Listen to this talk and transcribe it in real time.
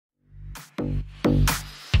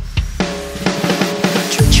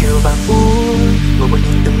ngồi bên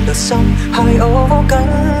nhìn từng đợt sóng hai ô vô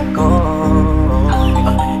cánh cò.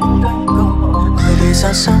 Người về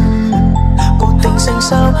xa xăm cố tình xanh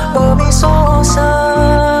sao bờ mi xót xa.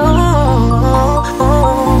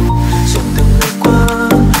 Suốt từng ngày qua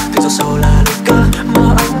tiếng gió sầu là lời ca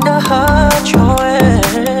mà anh đã hát cho em.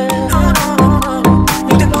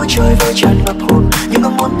 Những tiếng nói chơi vơi tràn ngập hồn, những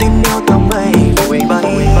ước muốn tình yêu tầm mây vội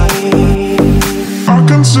bay. I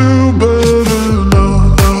can do better now.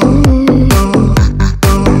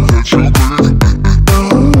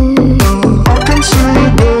 I can do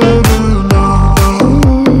better now.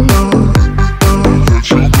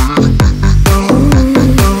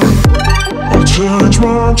 I'll change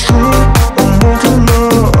my trip. I'm walking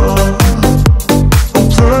now. I'll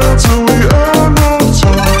play till the end of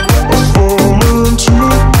time. I'll fall into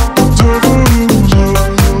the delusion.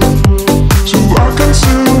 So I can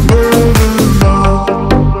do better now.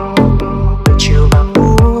 Chiều vàng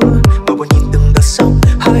buồn ngồi bên nhìn từng đợt sóng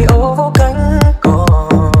hai ô vô cánh cò.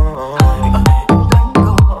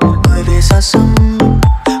 Người về xa xăm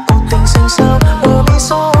cố tình xanh sao bờ mi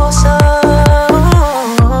xót xa.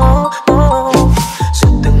 Suốt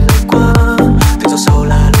từng ngày qua tiếng gió sầu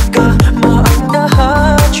là lời ca mà anh đã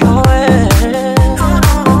hát cho em.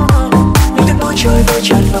 Những tiếng nói chơi vơi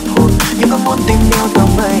tràn ngập hồn, những ước muốn tình yêu tầm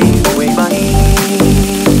mây vội bay.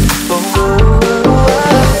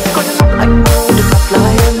 Có những lúc anh mơ được gặp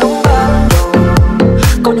lại em lúc ban đầu,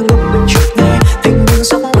 có những lúc mình chợt nghe tình yêu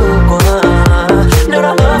giấc mơ qua. Nếu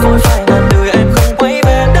đã lỡ vội phải ngàn đời em không quay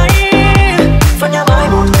về đây, vẫn nhớ mãi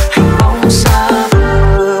một hình bóng xa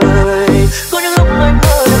vời. Có những lúc anh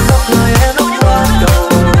mơ được gặp lại em lúc ban đầu,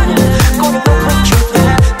 có những lúc mình chợt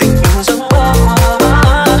nghe tình yêu giấc mơ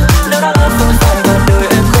qua. Nếu đã lỡ vội phải ngàn đời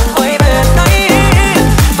em không quay về đây,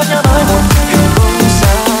 vẫn nhớ mãi một hình bóng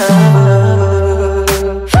xa vời.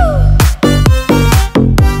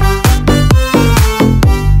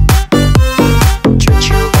 Trời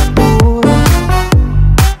chiều vàng buồn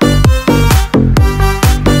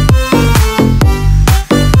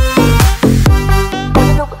có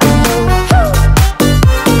những lúc anh mơ,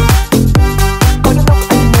 có những lúc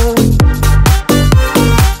anh mơ,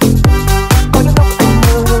 có những lúc anh mơ, có những lúc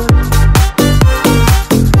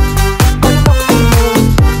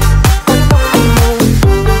anh mơ,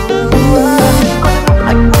 có những lúc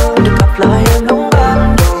anh mơ được gặp lại em lúc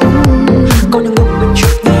ban đầu, có những lúc mình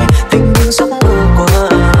chợt nghe tình yêu giấc mơ qua.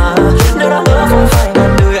 Nếu đã lỡ vội phải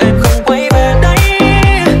ngàn đời em không quay về đây,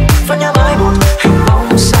 vẫn nhớ mãi một hình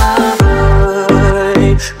bóng xa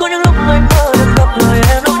vời. Có những lúc anh mơ được gặp lại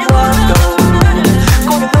em lúc ban đầu,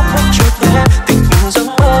 có những lúc mình chợt nghe tình yêu giấc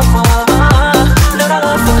mơ qua. Nếu đã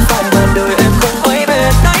lỡ vội phải ngàn đời em không quay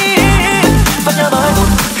về đây, vẫn nhớ mãi một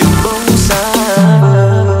hình bóng xa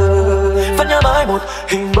vời, vẫn nhớ mãi một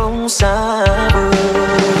hình bóng xa vời.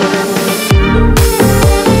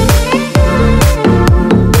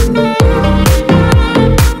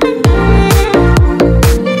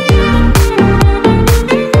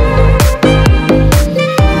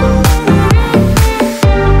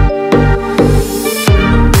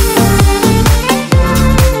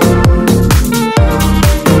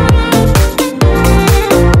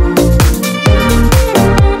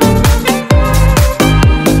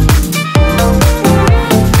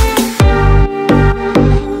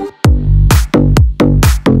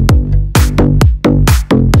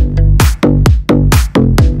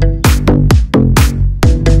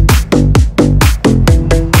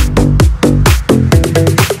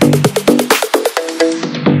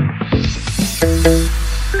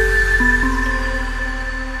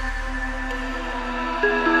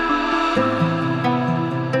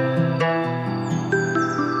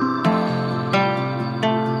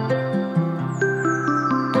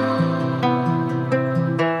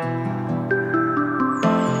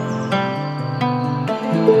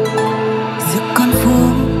 Giữa con phố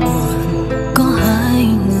buồn có hai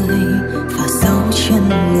người và dấu chân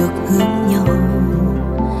ngược hướng nhau.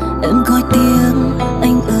 Em gọi tiếng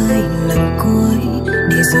anh ơi lần cuối,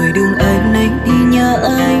 để rồi đường ai nấy đi nhà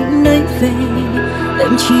ai nấy về.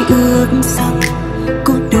 Em chỉ ước rằng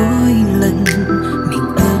có đôi lần mình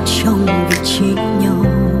ở trong vị trí nhau,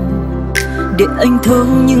 để anh thấu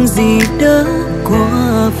những gì đã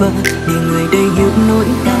qua và để người đây hiểu nỗi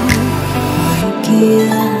đau người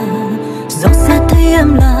kia. Gió sẽ thấy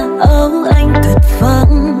em là áo anh thật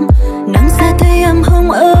vắng, nắng sẽ thấy em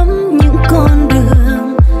hồng ấm những con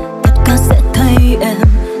đường. Tất cả sẽ thay em,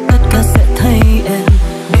 tất cả sẽ thay em,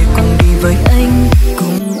 để cùng đi với anh,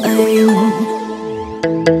 cùng anh.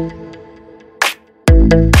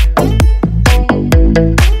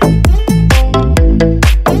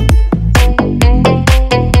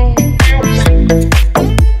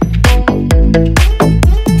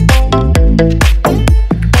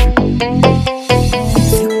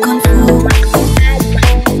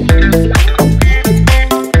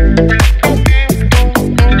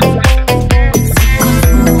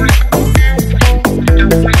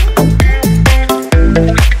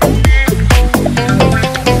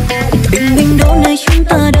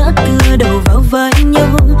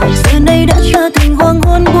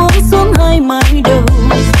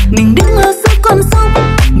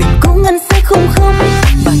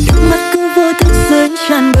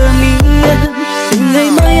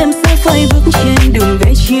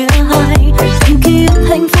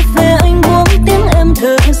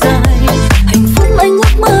 thở dài. Hạnh phúc anh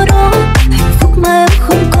ước mơ đó, hạnh phúc mà em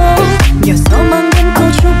không có, nhờ gió mang đến câu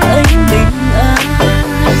chúc anh bình an.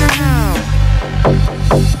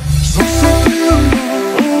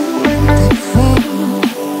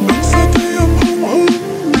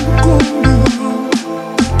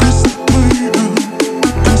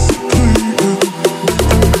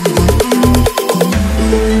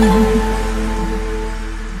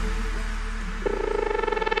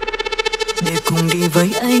 Để cùng đi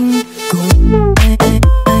với anh, cùng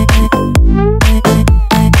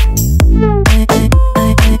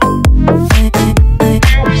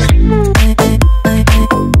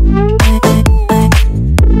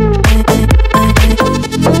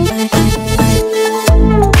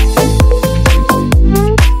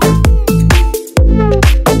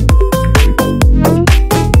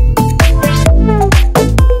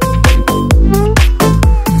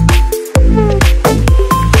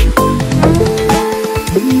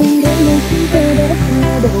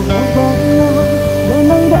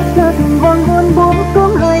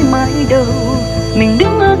mình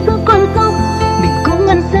đứng ở giữa con sông, mình cố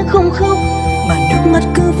ngăn sẽ không khóc, mà nước mắt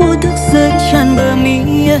cứ vô thức rơi tràn bờ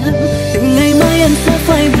mi em. Từ ngày mai em sẽ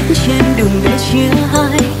phải bước trên đường để chia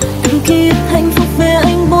hai, từng ký ức hạnh phúc về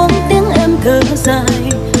anh buông tiếng em thở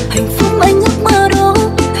dài. Hạnh phúc anh ước mơ đó,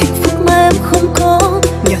 hạnh phúc mà em không có,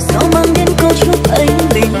 nhờ gió mang đến câu chúc anh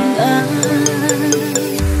bình an.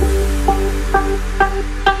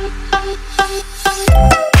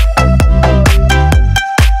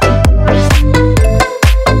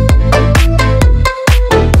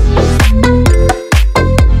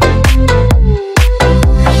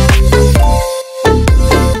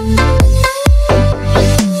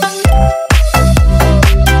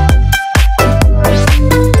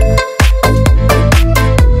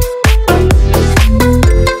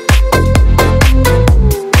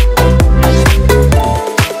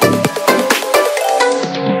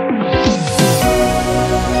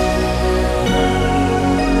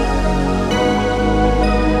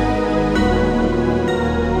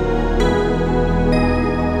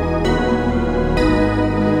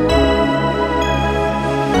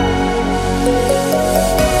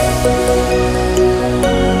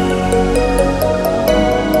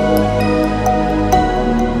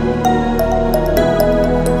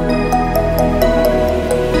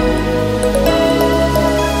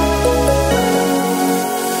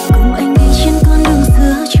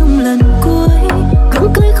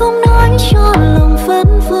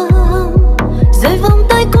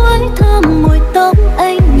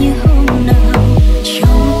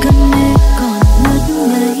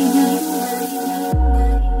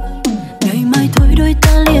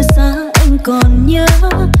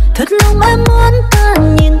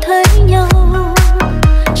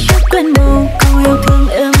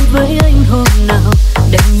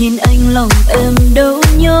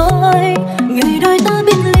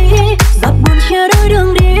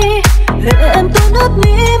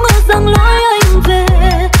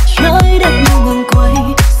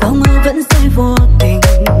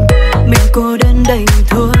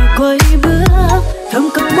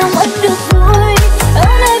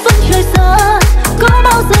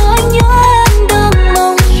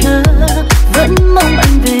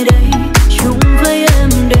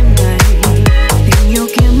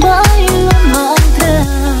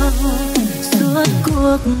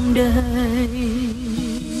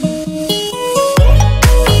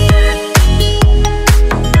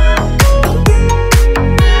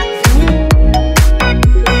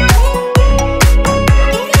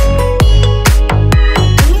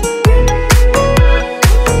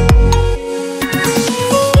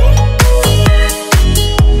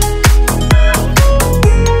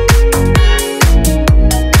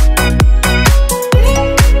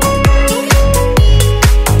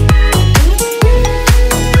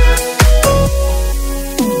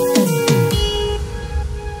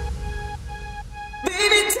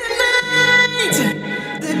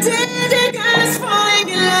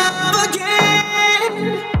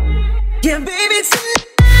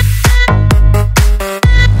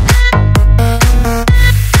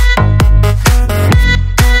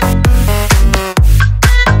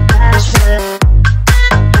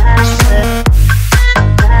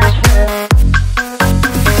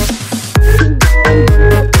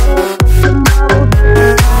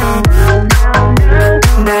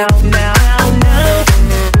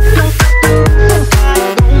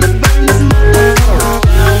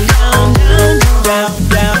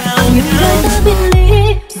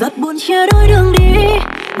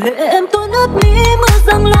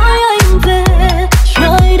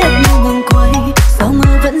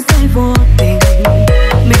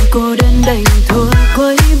 cô đơn đành thôi.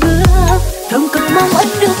 quay bước, thầm cầu mong anh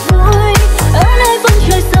được vui ở nơi phương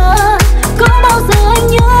trời xa. Có bao giờ anh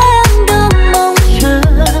nhớ em đang mong chờ,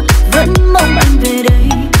 vẫn mong anh về đây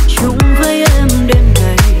chung với em đêm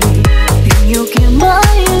ngày. Tình yêu kia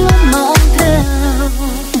mãi luôn mang theo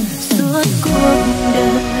suốt cuộc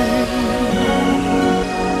đời.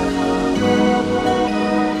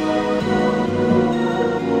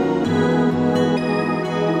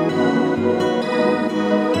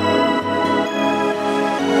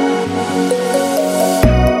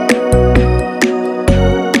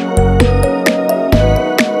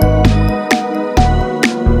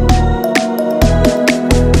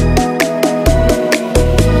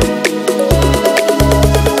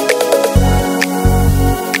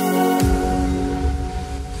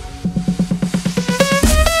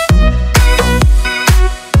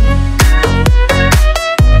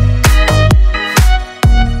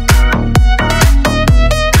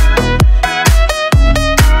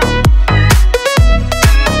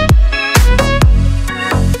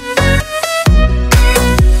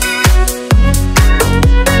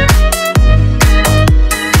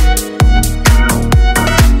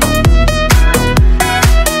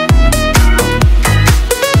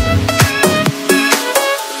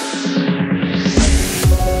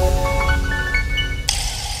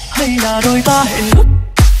 Hay là đôi ta hẹn ước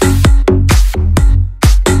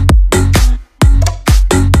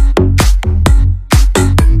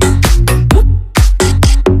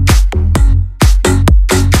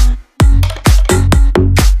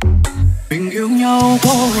mình yêu nhau có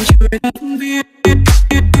trời đất biết.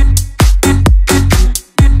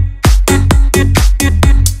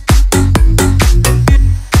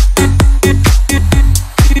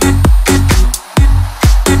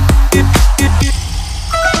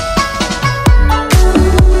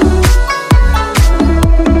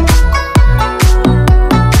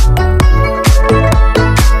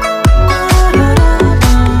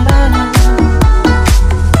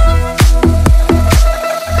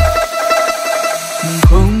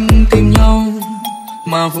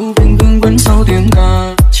 Mà vũ bình vương vẫn sau tiếng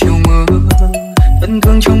ca chiều mưa, vẫn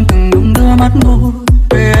thương trong từng đụng đưa mắt ngồi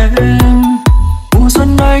về em. Mùa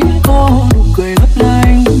xuân ấy có nụ cười lấp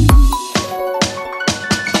lánh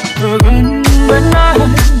ở gần bên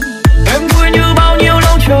anh, em vui như bao nhiêu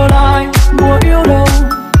lâu trở lại mùa yêu đầu,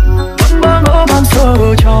 vẫn bơ ngỡ ban sơ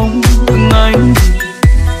trong từng anh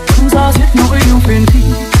tung ra giết nỗi yêu phiền khi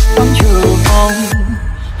đang chờ mong.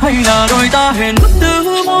 Hay là đôi ta hẹn ước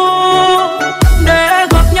từ mơ để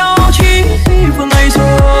gặp nhau chỉ khi vừa ngày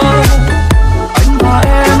giờ, anh và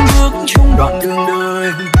em bước chung đoạn đường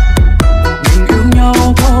đời, mình yêu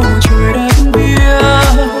nhau có trời đất biết.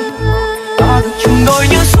 Ta được chung đôi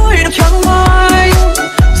như suối được trắng vai,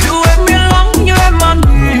 dịu em yên lắng như em an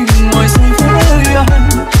bình ngoài sân với anh.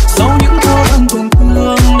 Sau những cô đơn tổn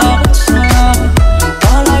thương đã xa,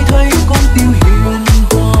 ta lại thấy con tim hiền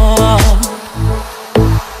hòa.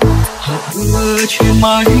 Hạt mưa trên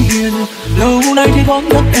mái hiên, lâu nay thì bóng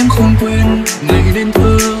đất em không quên ngày đêm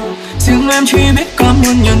thơ. Riêng em chỉ biết cảm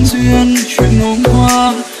ơn nhân duyên chuyện hôm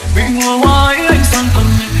qua, vì mùa hoa ấy anh sang thần,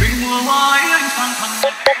 vì mùa hoa ấy anh sang thần,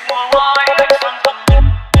 vì mùa hoa ấy anh sang thần.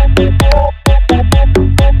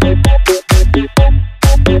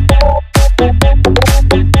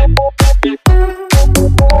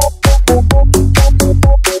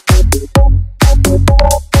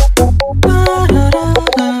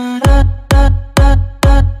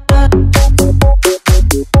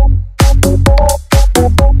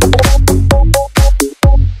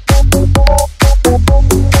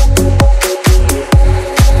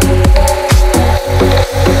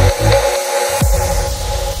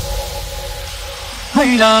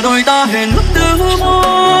 Hay là đôi ta hẹn ước từ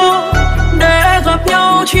mơ để gặp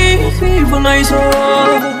nhau chỉ khi vừa ngày giờ,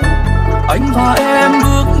 anh và em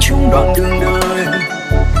bước chung đoạn đường đời,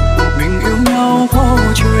 mình yêu nhau có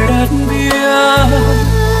trời đất biết.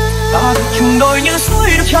 Ta được chung đôi như suối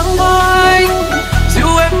được trắng vai,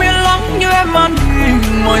 dịu em yên lắng như em an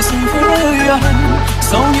bình ngoài sân với anh.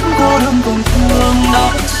 Sau những cô đơn tổn thương đã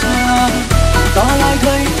xa, ta lại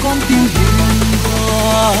thấy con tim hiền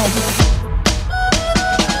hòa.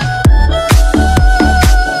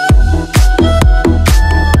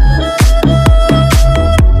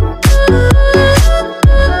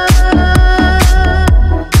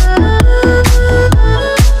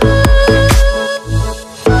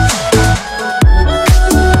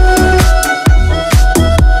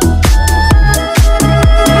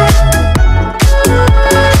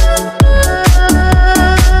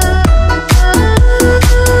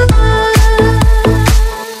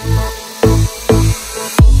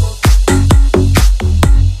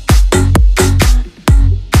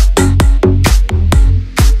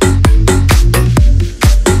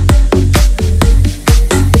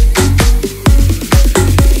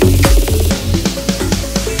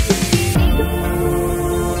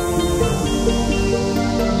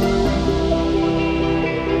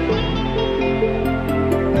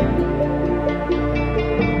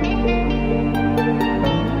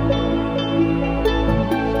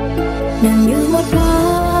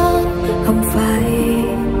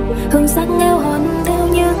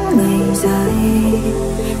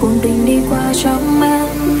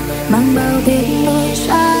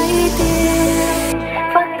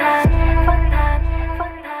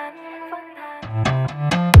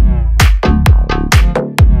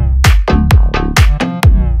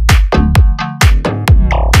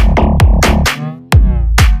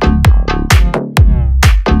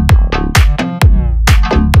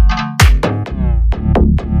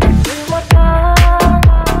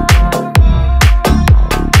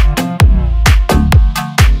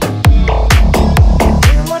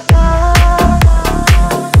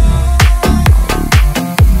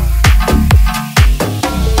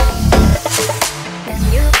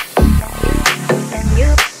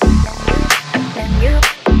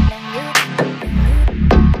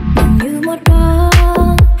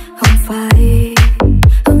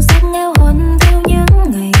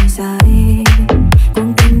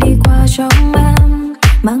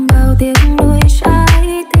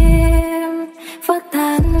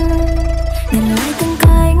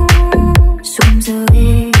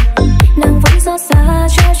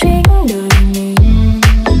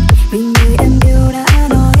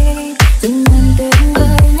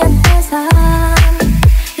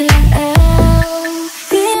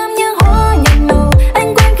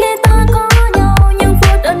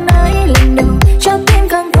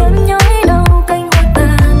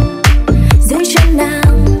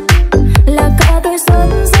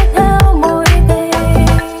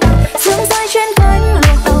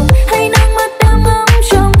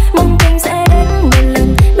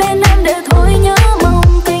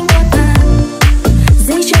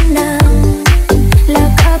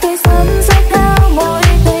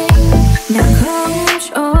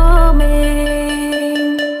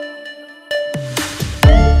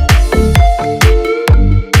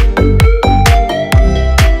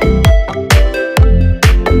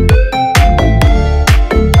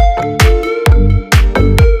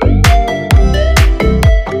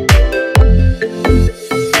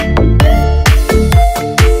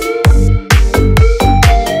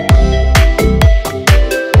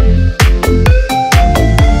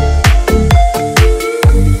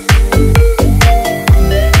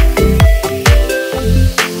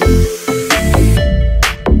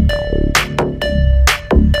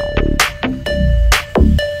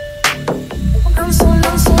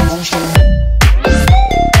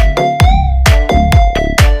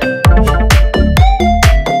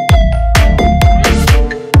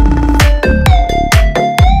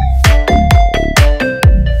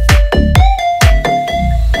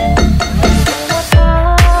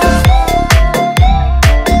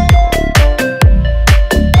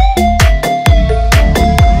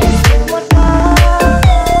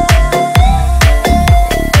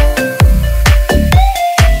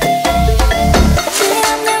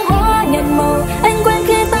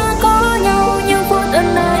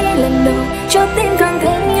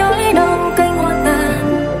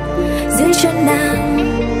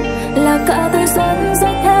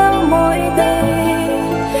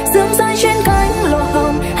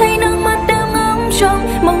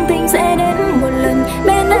 thương, mong tình sẽ đến một lần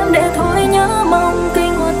bên em để thôi nhớ mong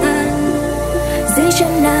kinh hoa tàn. Dưới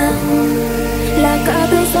chân nàng là cả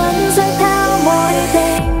tuổi xuân rơi theo mối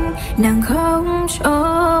tình, nàng không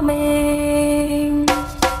cho mình.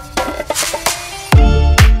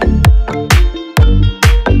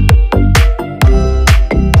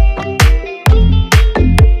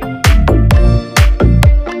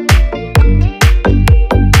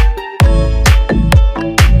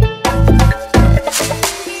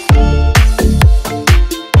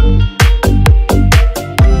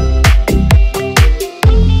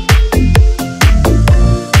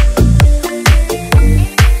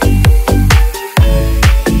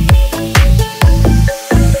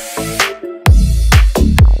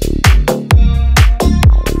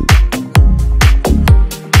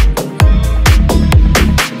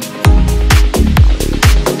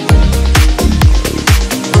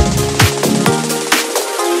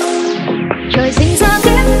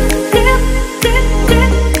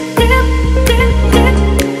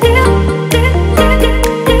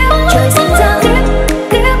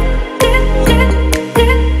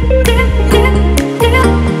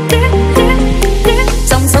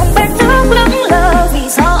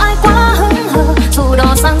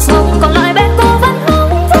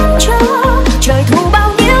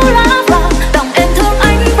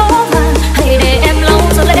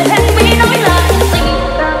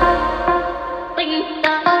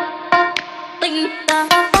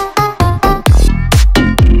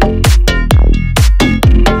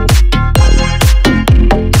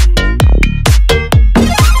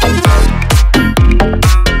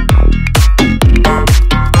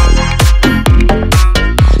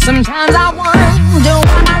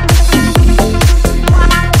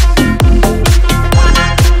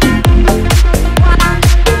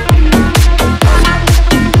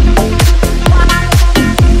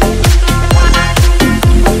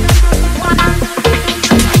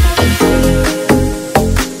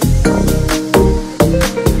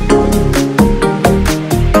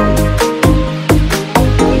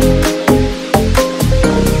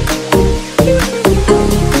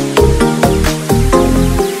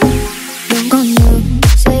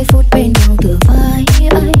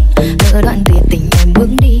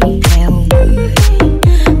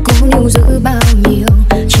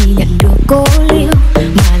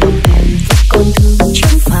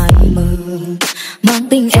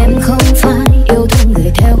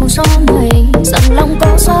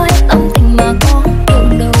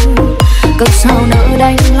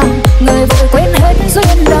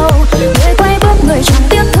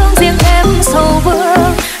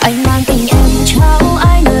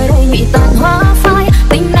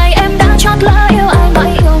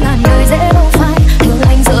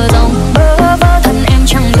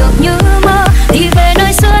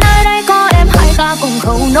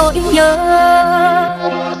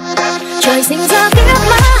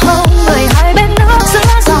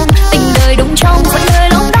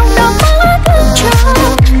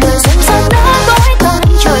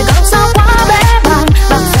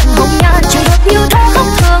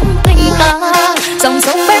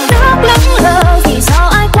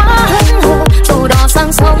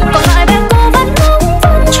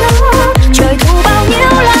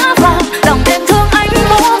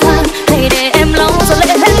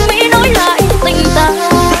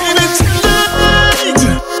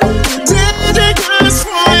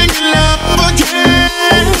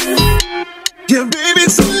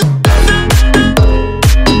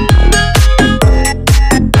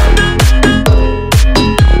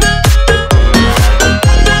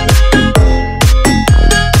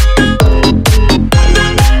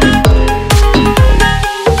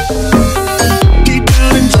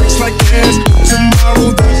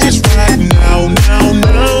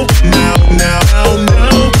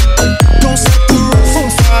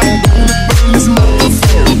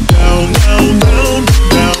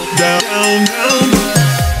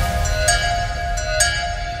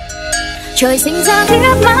 Trời sinh ra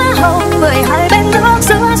kiếp má hồng, người hai bên nước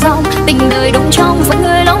giữa dòng, tình đời đúng trong vẫn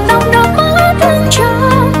người lòng đong nước mắt thương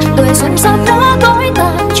trong. Tuổi xuân sớm đó cõi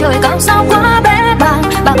tàn, trời cao sao quá bé bàng,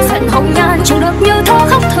 bạc phận hồng nhan chẳng được như thơ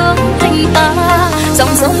khóc thương tình ta.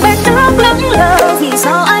 Dòng sông bên nước lững lờ, vì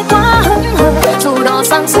sao ai quá hững hờ, dù đò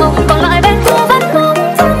sang sông còn lại bên cô vẫn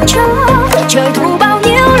mong vẫn chờ. Trời thu bao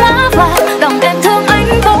nhiêu lá vàng, lòng em thương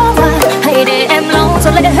anh vô vàng, hãy để em lau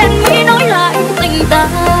rồi lệ hết mi nói lại tình ta.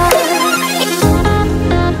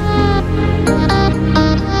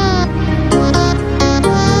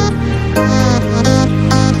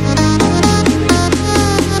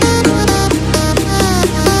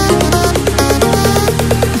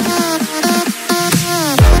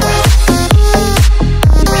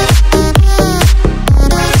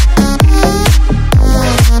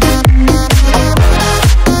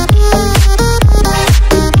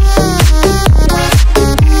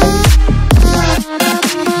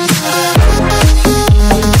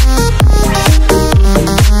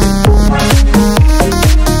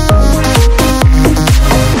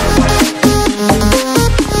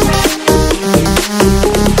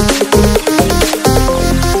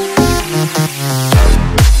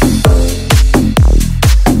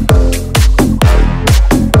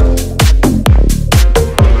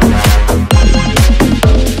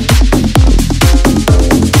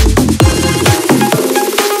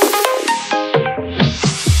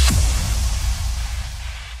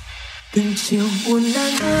 từng chiều buồn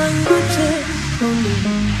lang thang bước trên con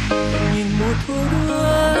đường, nhìn mùa thu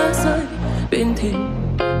đưa rơi bên thềm,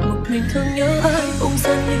 một mình thương nhớ ai bỗng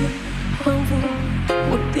dần đi hoang vu,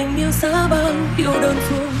 một tình yêu giá băng yêu đơn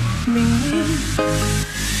phương mình đi.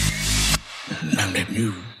 Nàng đẹp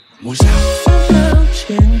như ngôi sao Cao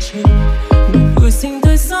trên trời, nụ cười xinh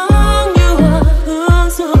tươi sáng như hoa hướng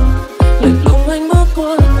dương, lạnh lùng anh bước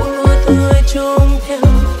qua một hoa tươi trông theo,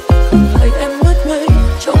 còn lại em ngất ngây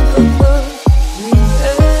trong cơn mơ vì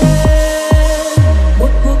em. Một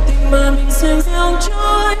cuộc tình mà mình xem gieo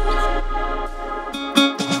trôi.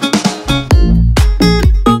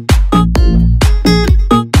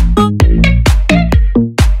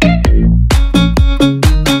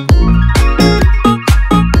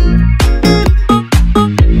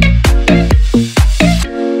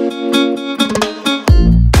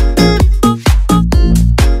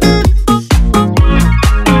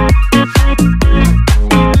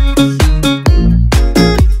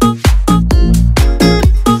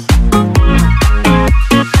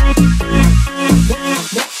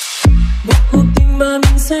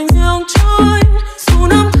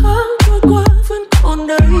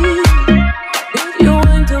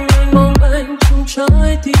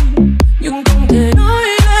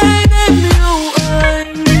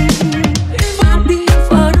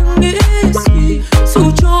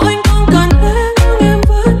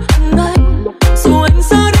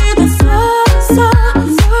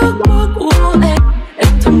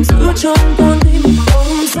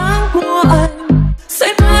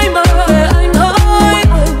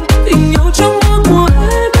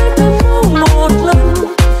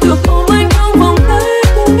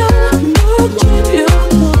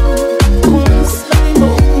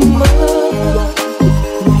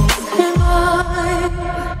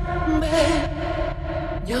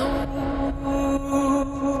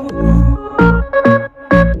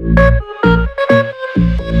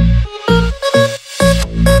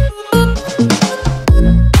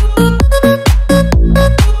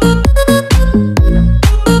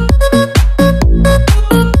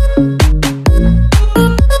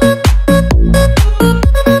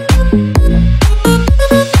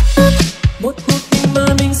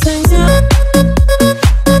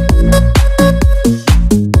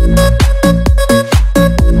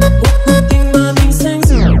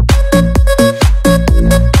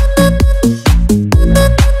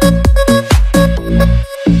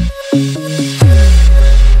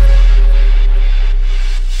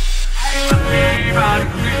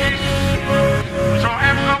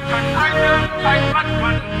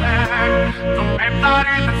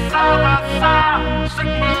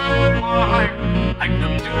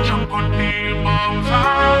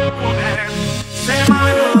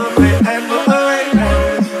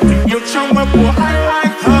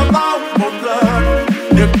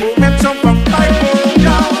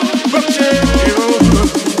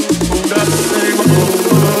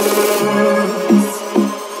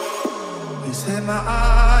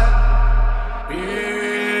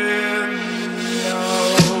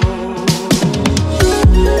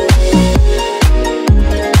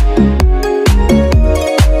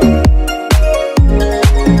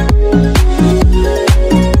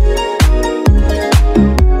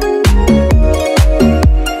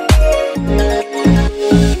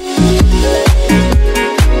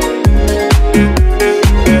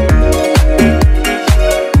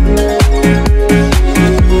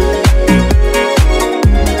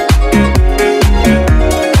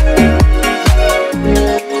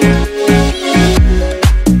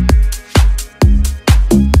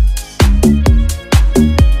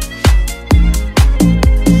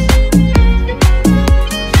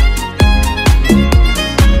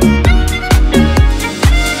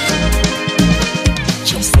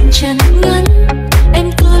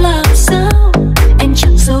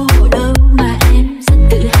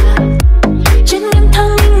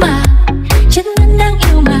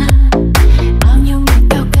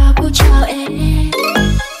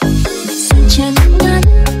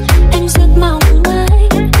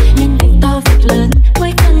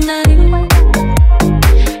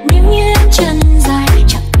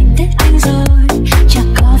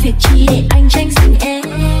 Chỉ để anh tranh giành em,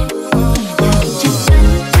 chắc chắn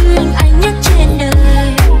thương anh nhất.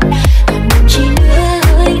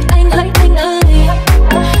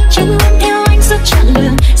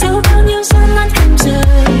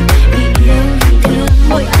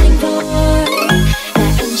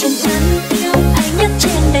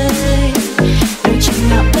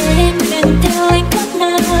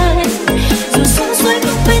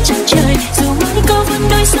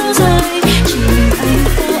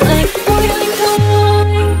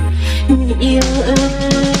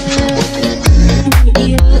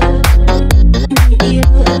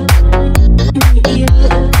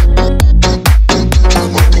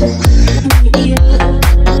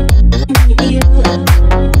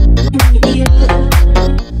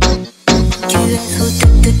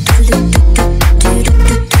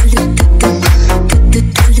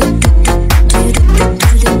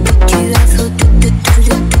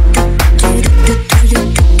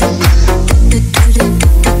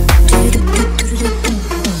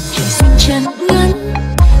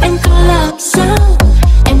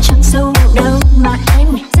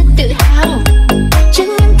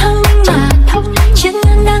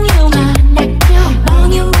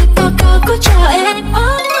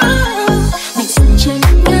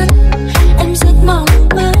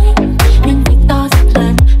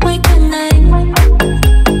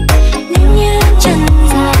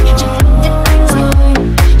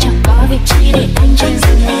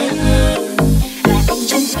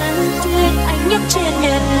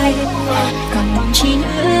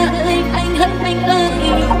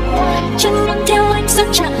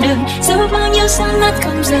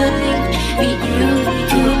 rơi vì yêu vì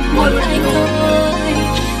thương một anh thôi.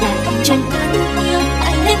 Là anh chẳng cần yêu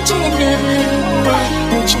anh nhất trên đời,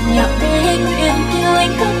 lời chẳng nhỏ để anh nguyện yêu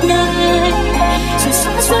anh khắp nơi. Dù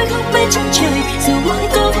xa xôi không bên chân trời, dù mỗi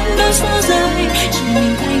câu vẫn đôi xa rời, chỉ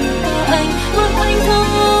mình anh có anh một anh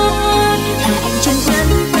thôi. Là anh chẳng cần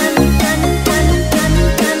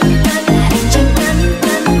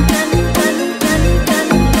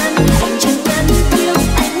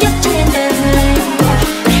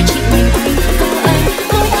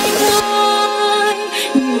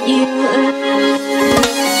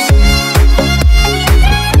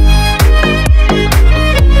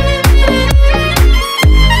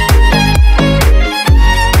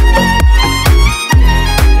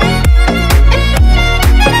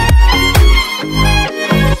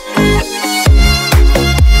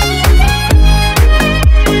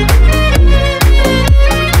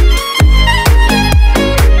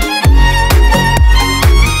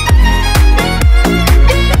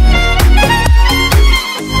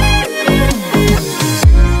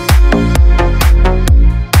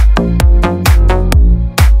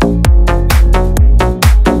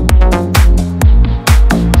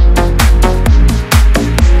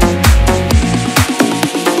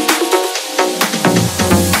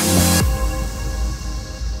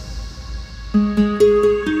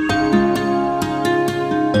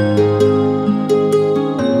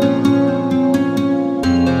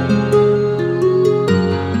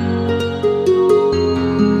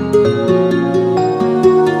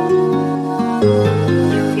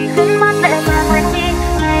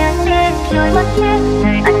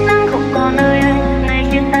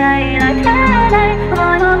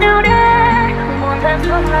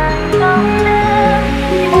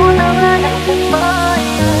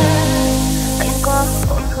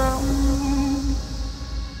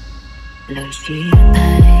lời chia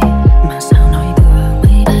tay mà sao nói vừa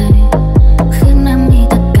mới đây khiến em nghĩ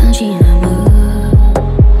tất cả chỉ là mơ.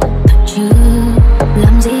 Thật chứ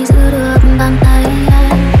làm gì giữ được bàn tay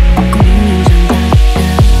anh, cũng như rằng ta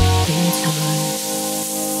đã biết rồi.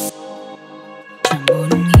 Chẳng buồn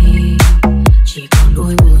nghĩ chỉ còn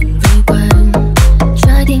nỗi buồn vây quanh,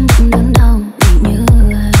 trái tim vẫn đớn đau vì nhớ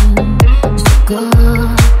anh. Dù có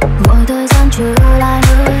gọi thời gian trở lại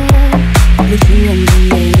nơi em, vì chỉ anh dừng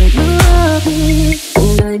để bước đi.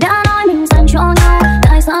 Cuộc đời đã nói mình dành cho nhau,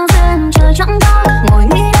 tại sao duyên trời chẳng đau. Ngồi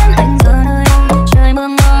nghĩ đến anh giờ nơi đâu, trời mơ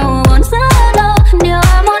màu buồn rất đau. Điều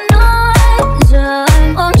em muốn nói giờ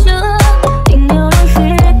anh ôm chứa, tình yêu đôi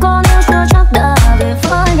khi có nếu chưa chắc đã về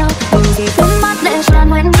với nhau. Đừng gì khuyến mắt để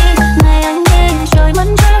tràn quên đi, ngày anh đi trời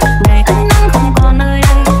vẫn chết, ngày ánh nắng không còn nơi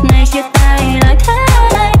đây, ngày chia tay lại thế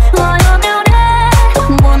đây. Gọi ôm yêu đến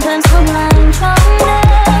buồn thêm sương lạnh trong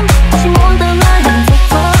đêm, chỉ muốn tương lai hạnh phúc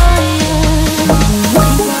với em.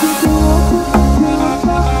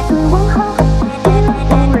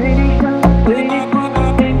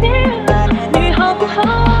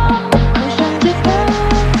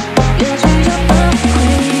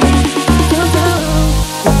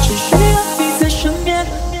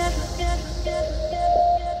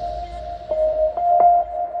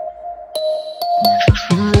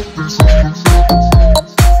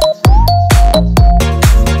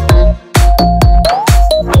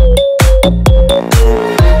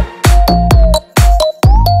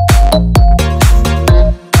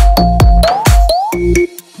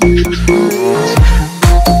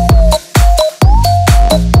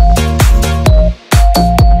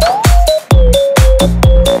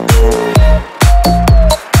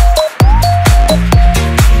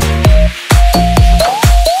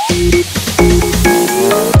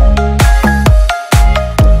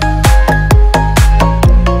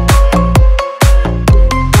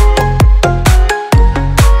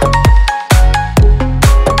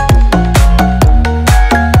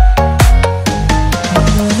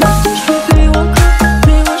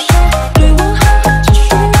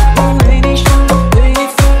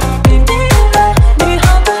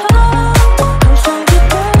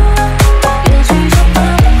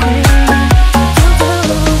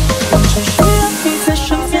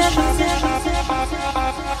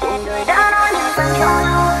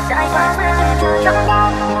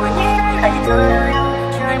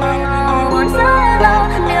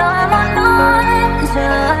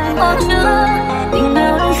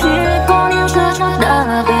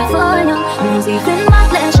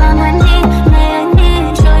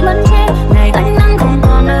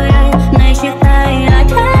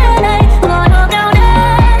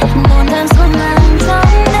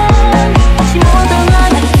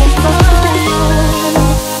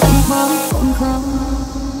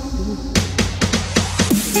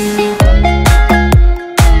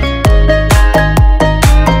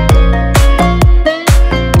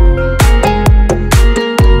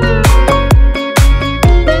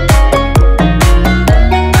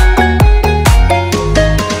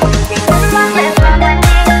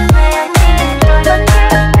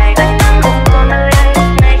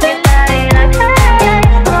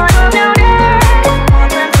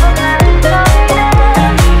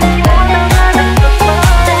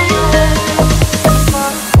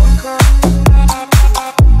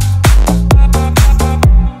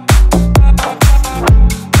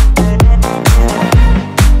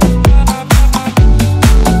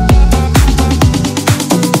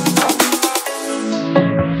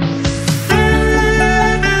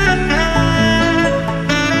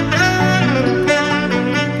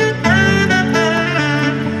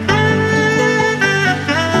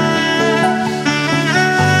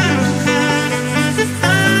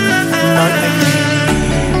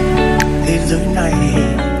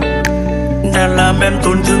 em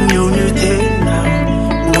tổn thương nhiều như thế nào.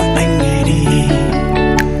 Nói anh nghe đi.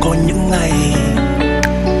 Có những ngày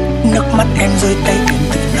nước mắt em rơi tay em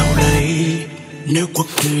tự đau lấy. Nếu cuộc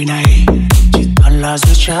đời này chỉ toàn là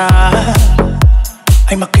dối trá,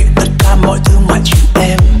 anh mặc kệ tất cả mọi thứ mà chỉ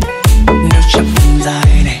em. Nếu chặng đường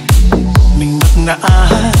dài này mình bước ngã,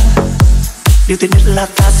 điều tuyệt nhất là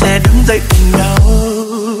ta sẽ đứng dậy cùng nhau.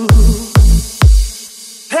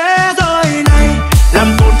 Thế giới này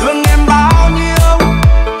làm tổn thương em bao nhiêu,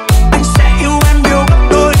 anh sẽ yêu em nhiều gấp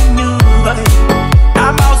đôi như vậy.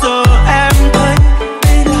 Đã bao giờ em thấy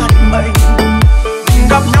đây là định mệnh, mình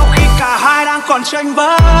gặp nhau khi cả hai đang còn tranh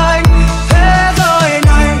vinh. Thế giới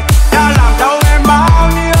này đã làm đau em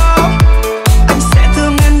bao nhiêu, anh sẽ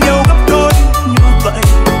thương em nhiều gấp đôi như vậy.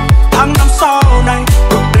 Tháng năm sau này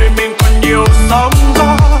cuộc đời mình còn nhiều sóng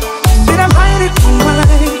gió, xin em hãy đi cùng anh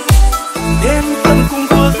đêm tân cùng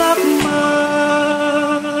có giấc mơ.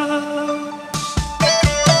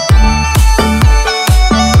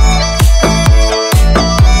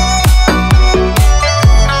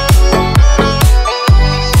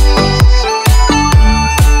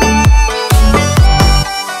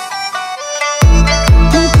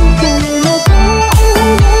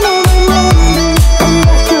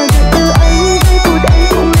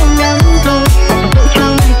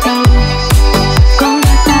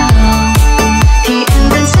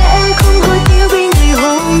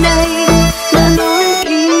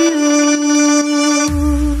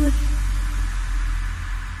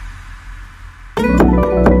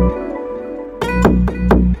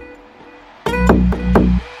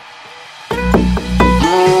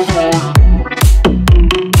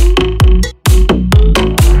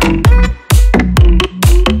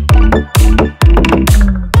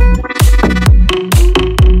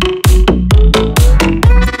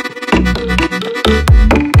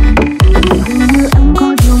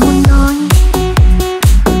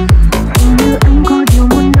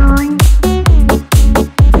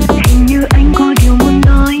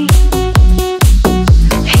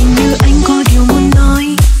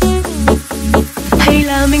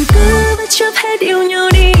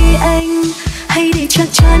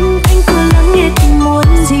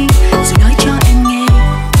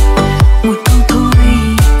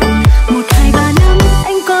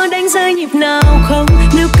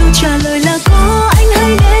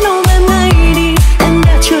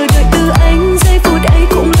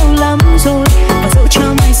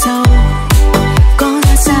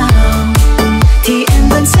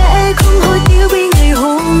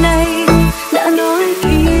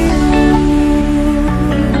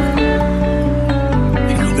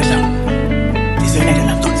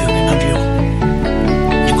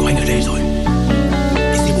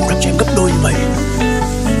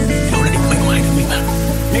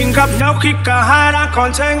 Khi cả hai đang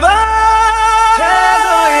còn tranh vinh. Thế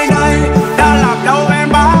giới này đã làm đau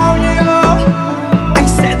em bao nhiêu, anh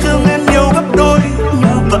sẽ thương em nhiều gấp đôi như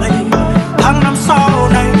vậy. Tháng năm sau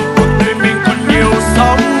này cuộc đời mình còn nhiều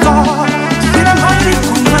sóng gió, xin em hãy đi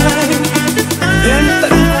cùng anh đến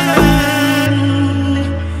tận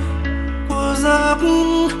của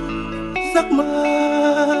giấc mơ.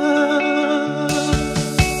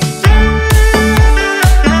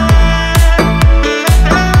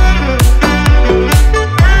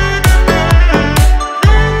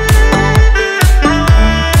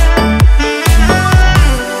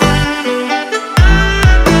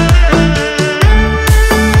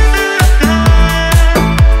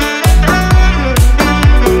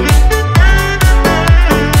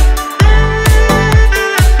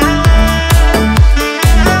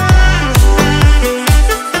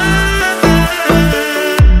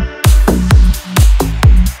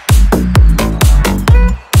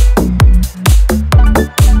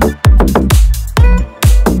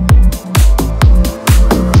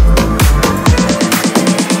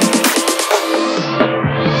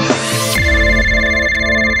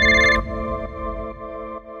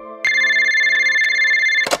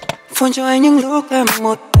 Phone cho anh những lúc em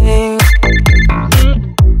một mình.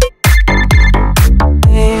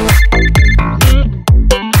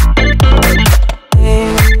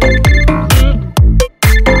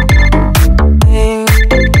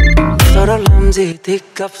 Sau đó làm gì thì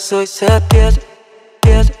gặp rồi sẽ biết.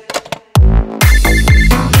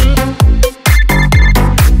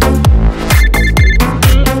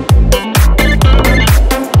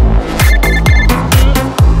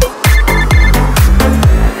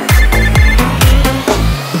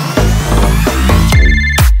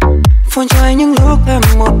 Phone cho anh những lúc em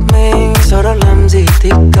một mình, sau đó làm gì thì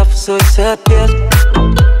gặp rồi sẽ biết.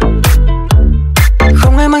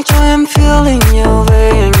 Không ai mang cho em feeling nhiều về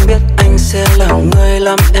anh biết anh sẽ là người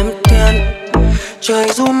làm em điên. Trời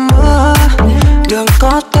dù mưa, đường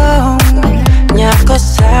có đông, nhà có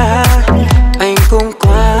xa, anh cũng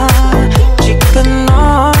qua. Chỉ cần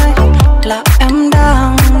nói là em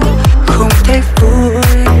đang không thấy vui,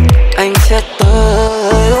 anh sẽ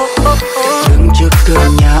tới. Đứng trước cửa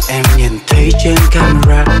nhà em nhìn thấy trên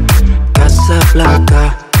camera Casablanca,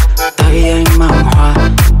 tay anh mang hoa,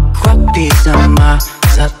 khoác pyjama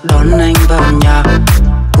dắt đón anh vào nhà.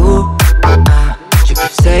 Chưa kịp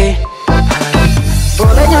say hi,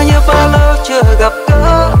 vội lấy nhau như bao lâu chưa gặp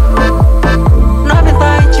gỡ, nói bên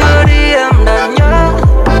tai chưa đi em đã nhớ.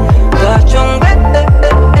 Và trong bếp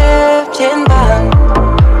trên bàn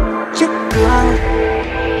chiếc gương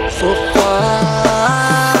sofa.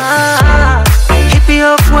 Hit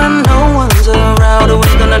me up when no one's around,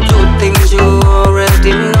 we're gonna do things you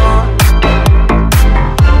already know.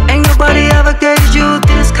 Ain't nobody ever gave you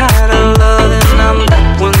this kind of love, and I'm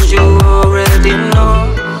that one you already know.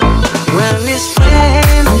 When it's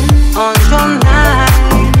rain on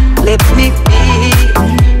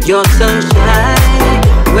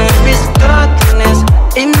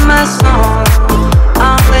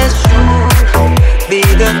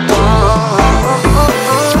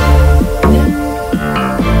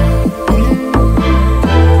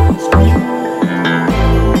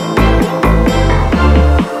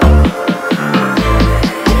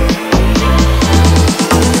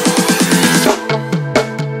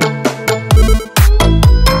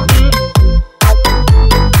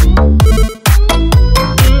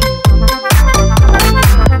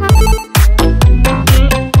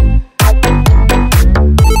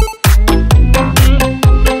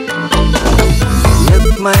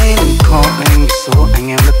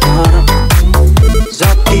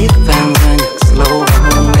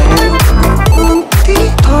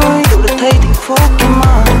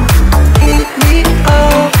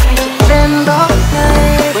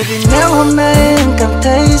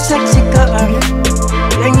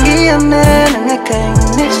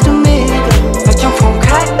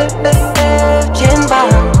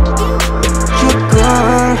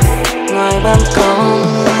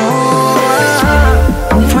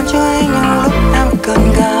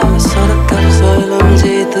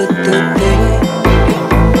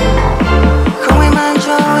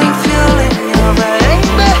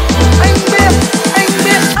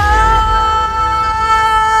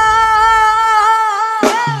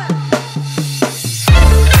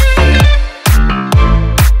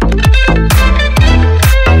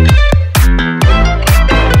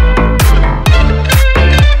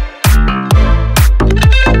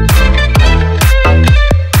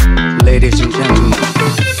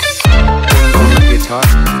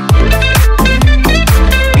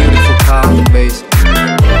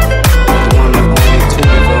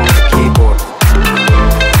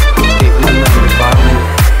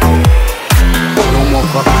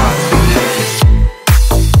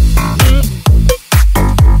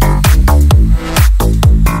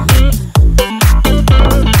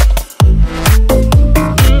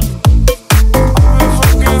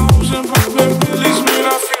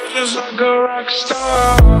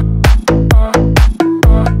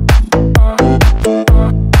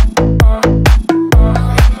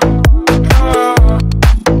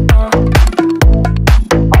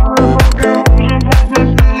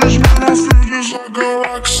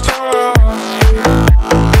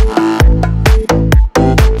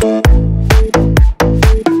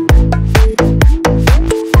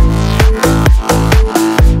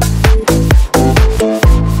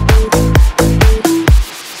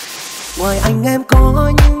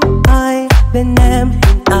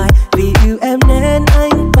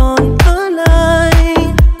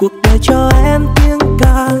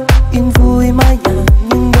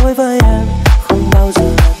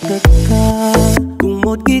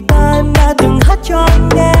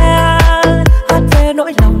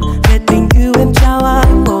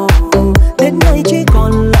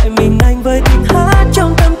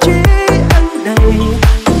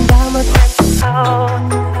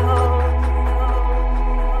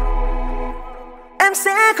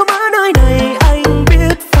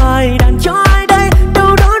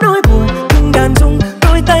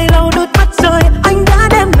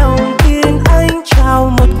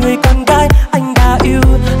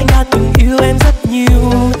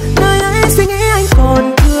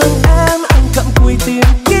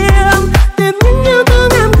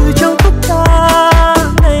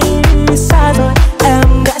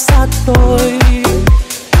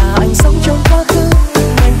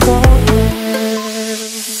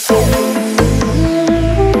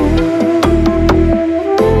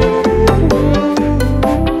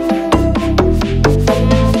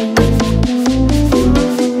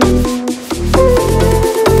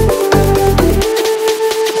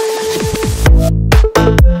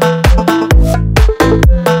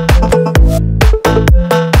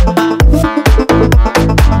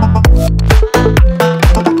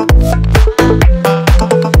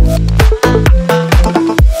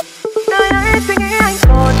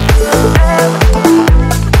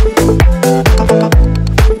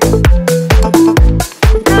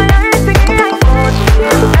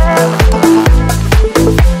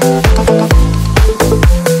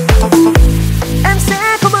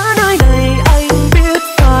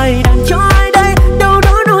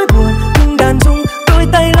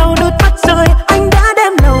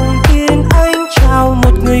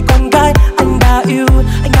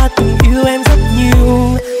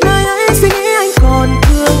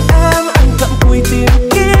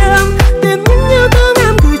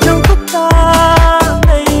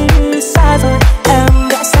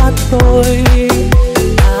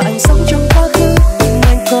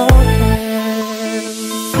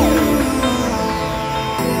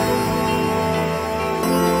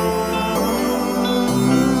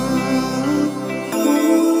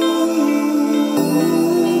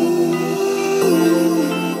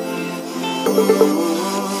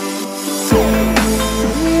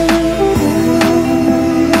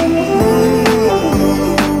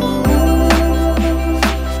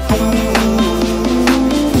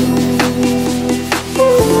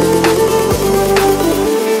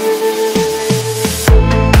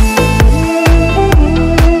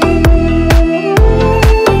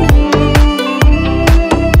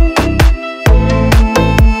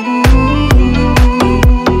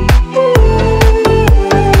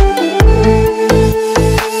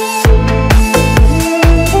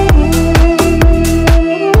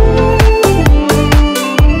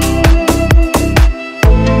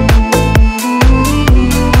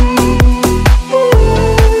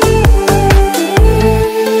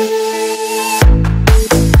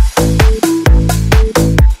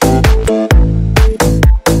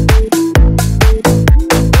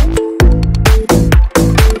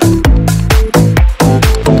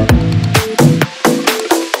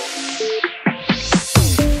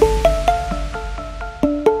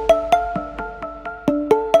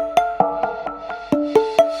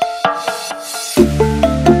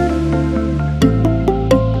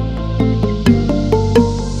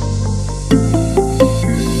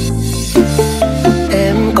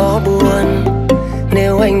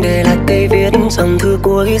dòng thư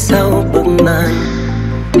cuối sau bức màn.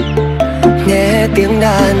 Nghe tiếng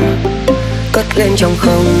đàn cất lên trong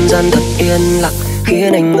không gian thật yên lặng,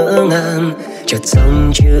 khiến anh ngỡ ngàng. Chợt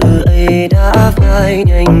dòng chữ ấy đã phai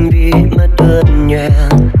nhanh vì mất ướt nhòe.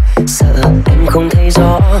 Sợ em không thấy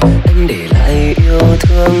rõ, anh để lại yêu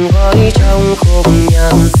thương gói trong khúc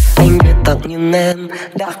nhạc. Anh biết tặng nhưng em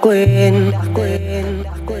đã quên.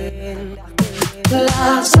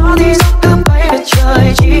 Là gió thì gió cứ bay về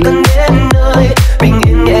trời, chỉ cần đến nơi bình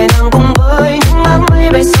yên nhẹ nhàng cùng với những áng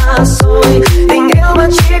mây bay xa xôi. Tình yêu mà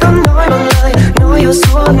chỉ còn nói bằng lời, nói yêu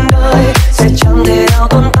suốt đời sẽ chẳng thể nào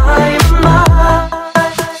tồn tại mãi.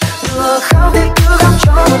 Vừa khao thì cứ khóc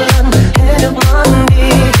cho một lần, hết nước mắt đi,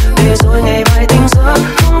 để rồi ngày mai tình giấc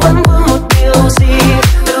không vẫn vương một điều gì.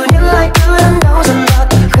 Tự nhiên lại cứ đớn đau dần dặt,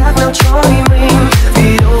 khác nào cho mình,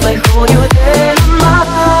 vì đâu phải khổ như thế mà.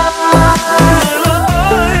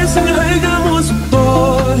 Xin hãy gỡ mua giúp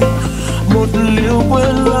tôi một liều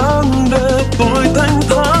quên lãng để tôi thanh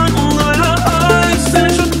thản. Người là ai sẽ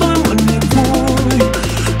cho tôi một niềm vui,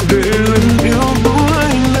 để lần yêu cuối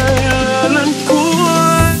này là lần cuối.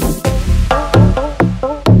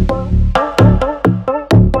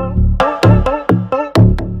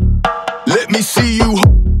 Let me see you.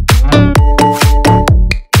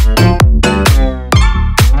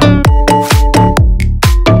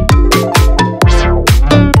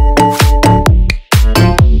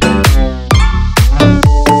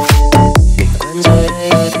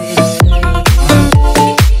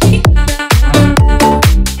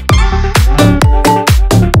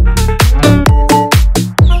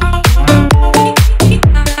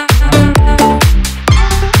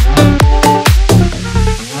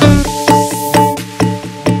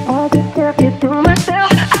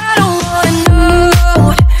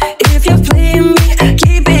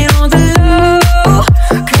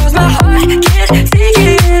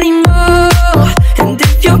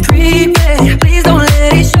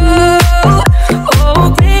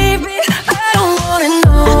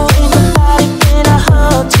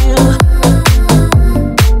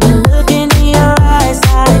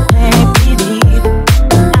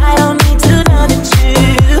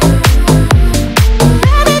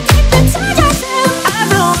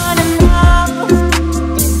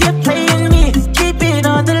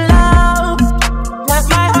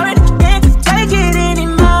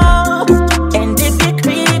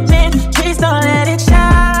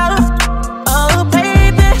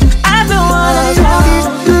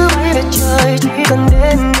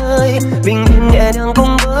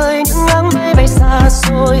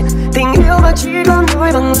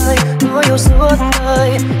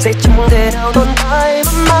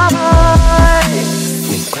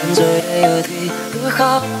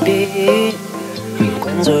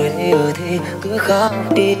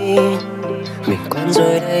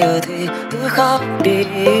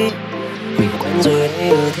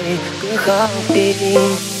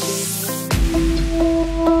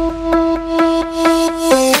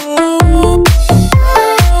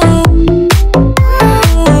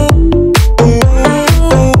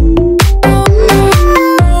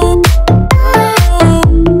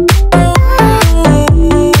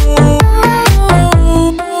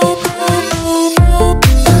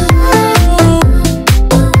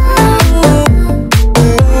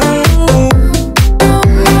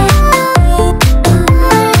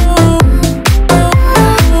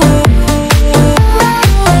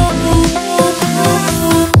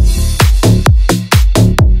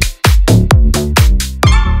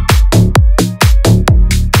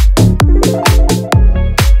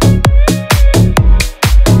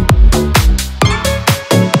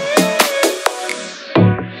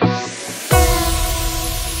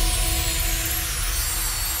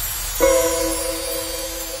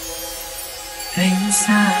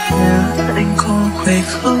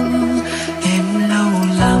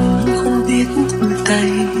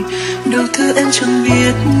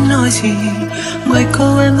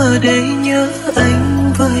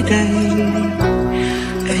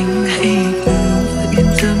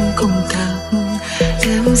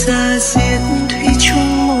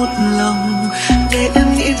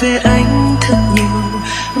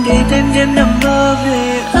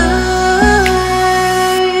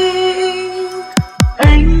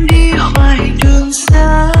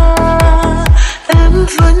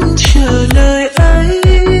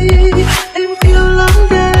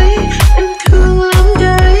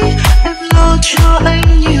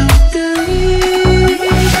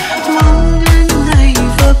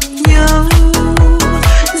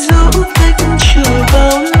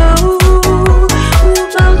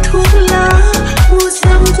 Bao thuốc lá, mua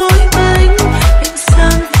răm gói bánh, em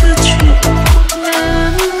sang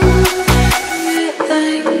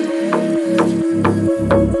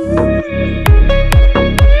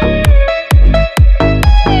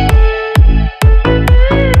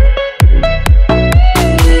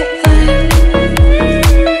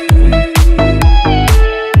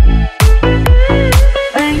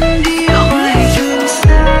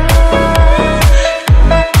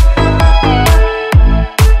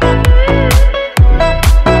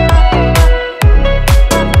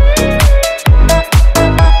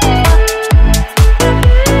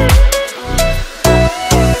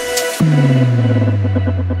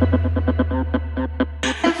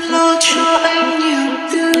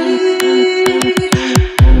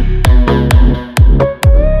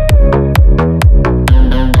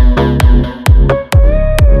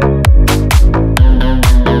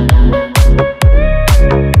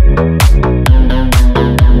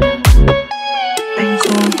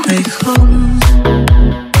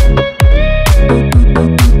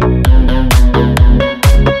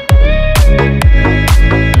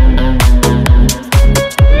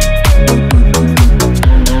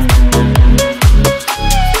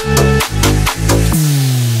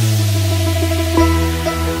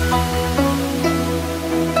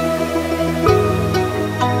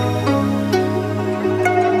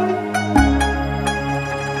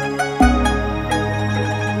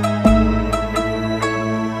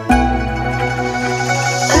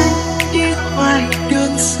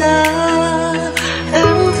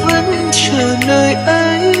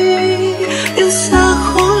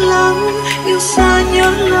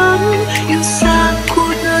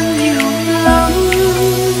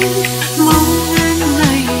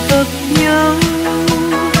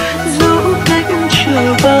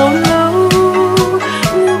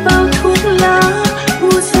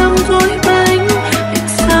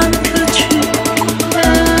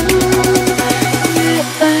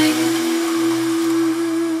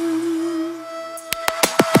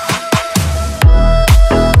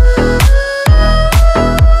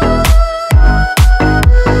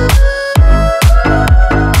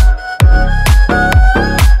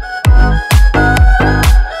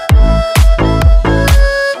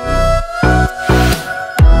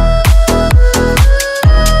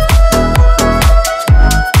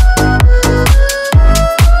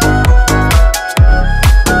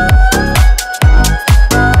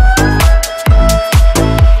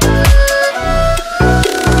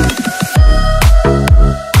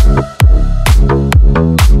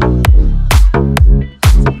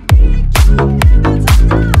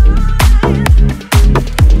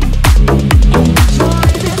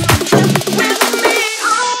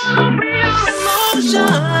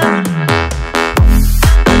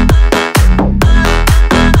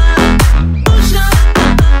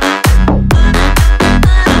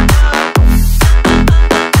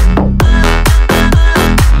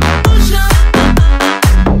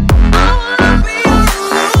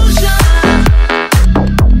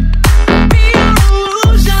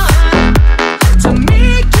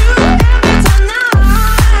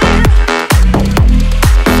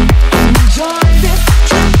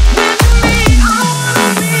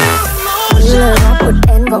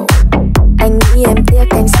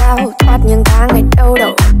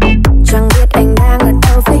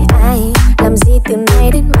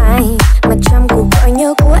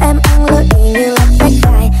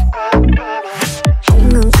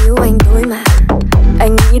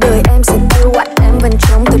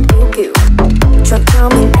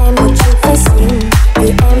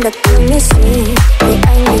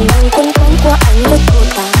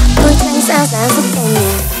sao ra giúp em nhiều.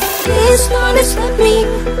 Please don't disturb me,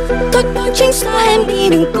 thôi tôi tránh xa em đi,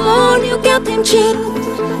 đừng có níu kéo thêm chi.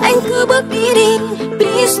 Anh cứ bước đi.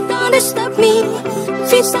 Please don't disturb me,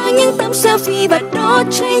 phía xa những tấm selfie và đó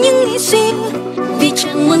cháy những nghĩ suy. Vì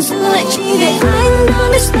chẳng muốn giữ lại chi để anh.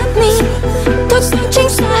 Don't disturb me, thôi sao tránh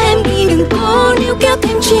xa em đi, đừng có níu kéo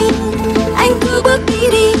thêm chi. Anh cứ bước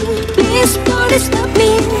đi. Please don't disturb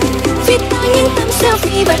me, phía xa những tấm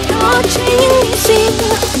selfie và đó cháy những nghĩ suy.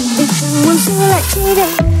 Vì chẳng muốn giữ lại chi để,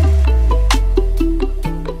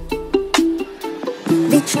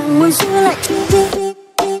 vì chẳng muốn giữ lại chi để.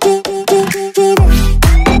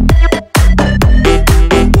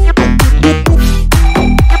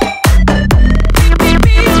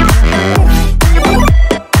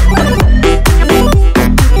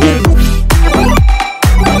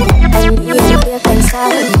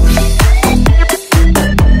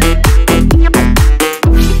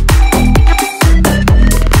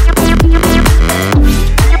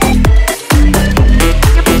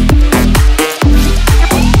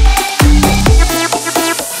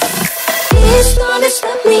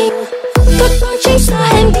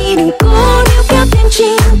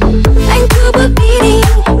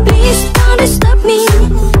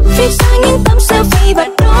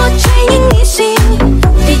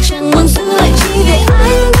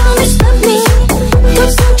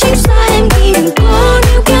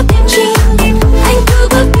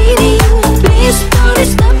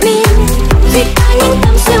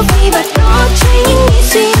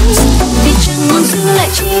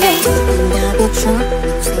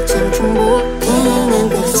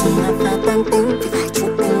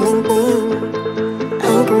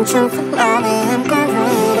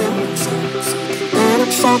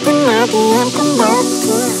 Suốt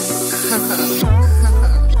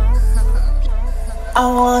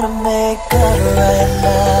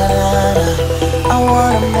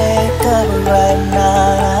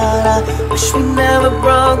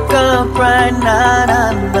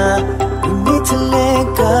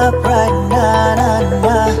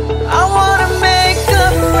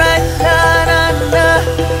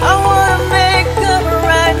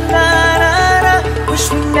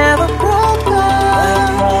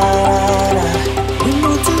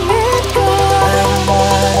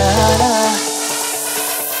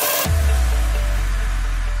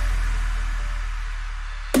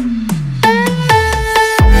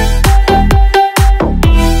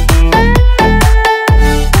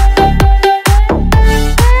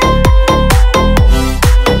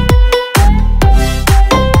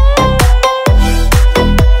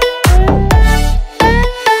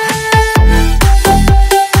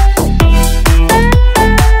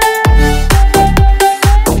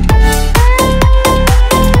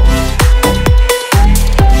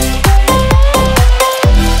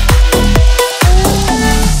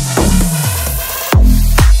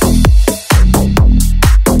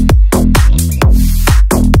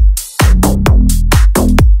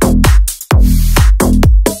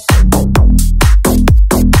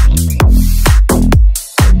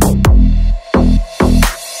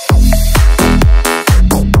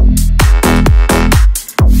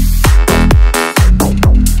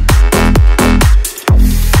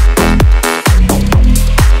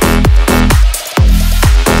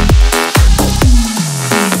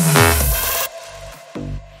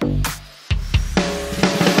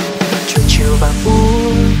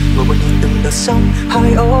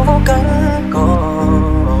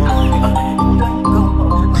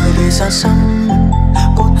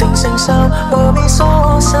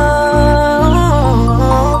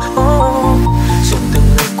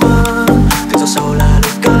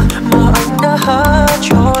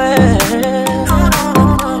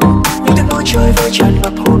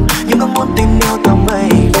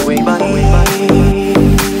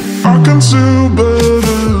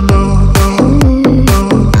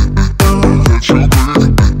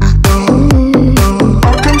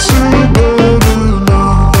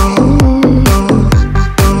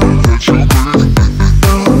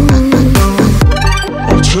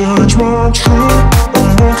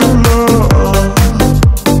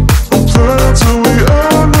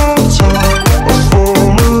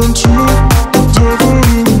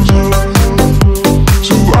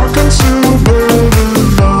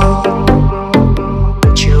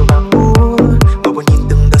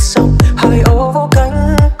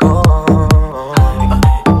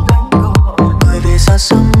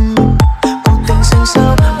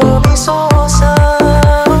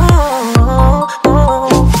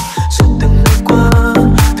từng ngày qua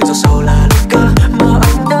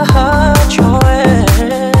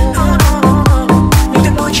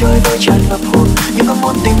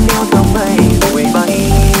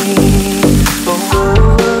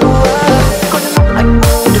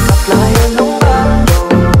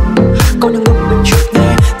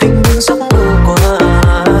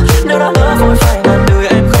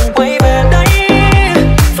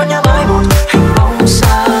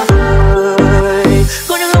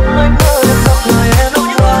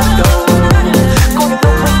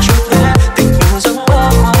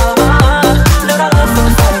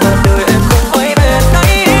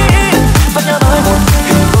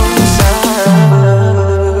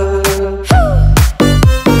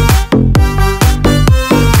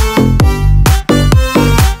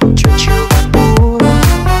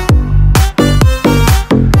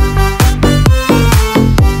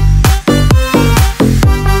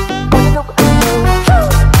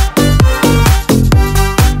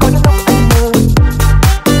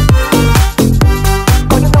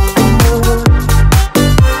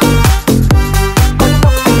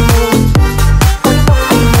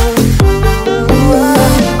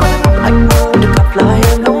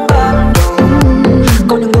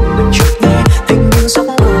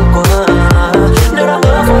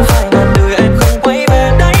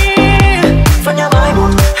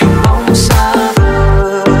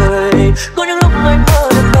anh mơ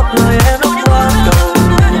được gặp lời em lúc ban đầu.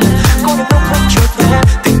 Có những lúc anh chợt nghe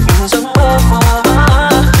tình mình giấc mơ qua.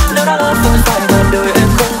 Nếu đã lỡ không phải ngàn đời em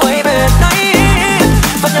không quay về đây.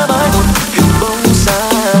 Vẫn nhớ mãi một hình bóng xa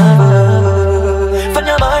vời. Vẫn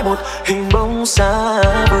nhớ mãi một hình bóng xa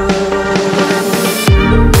vời.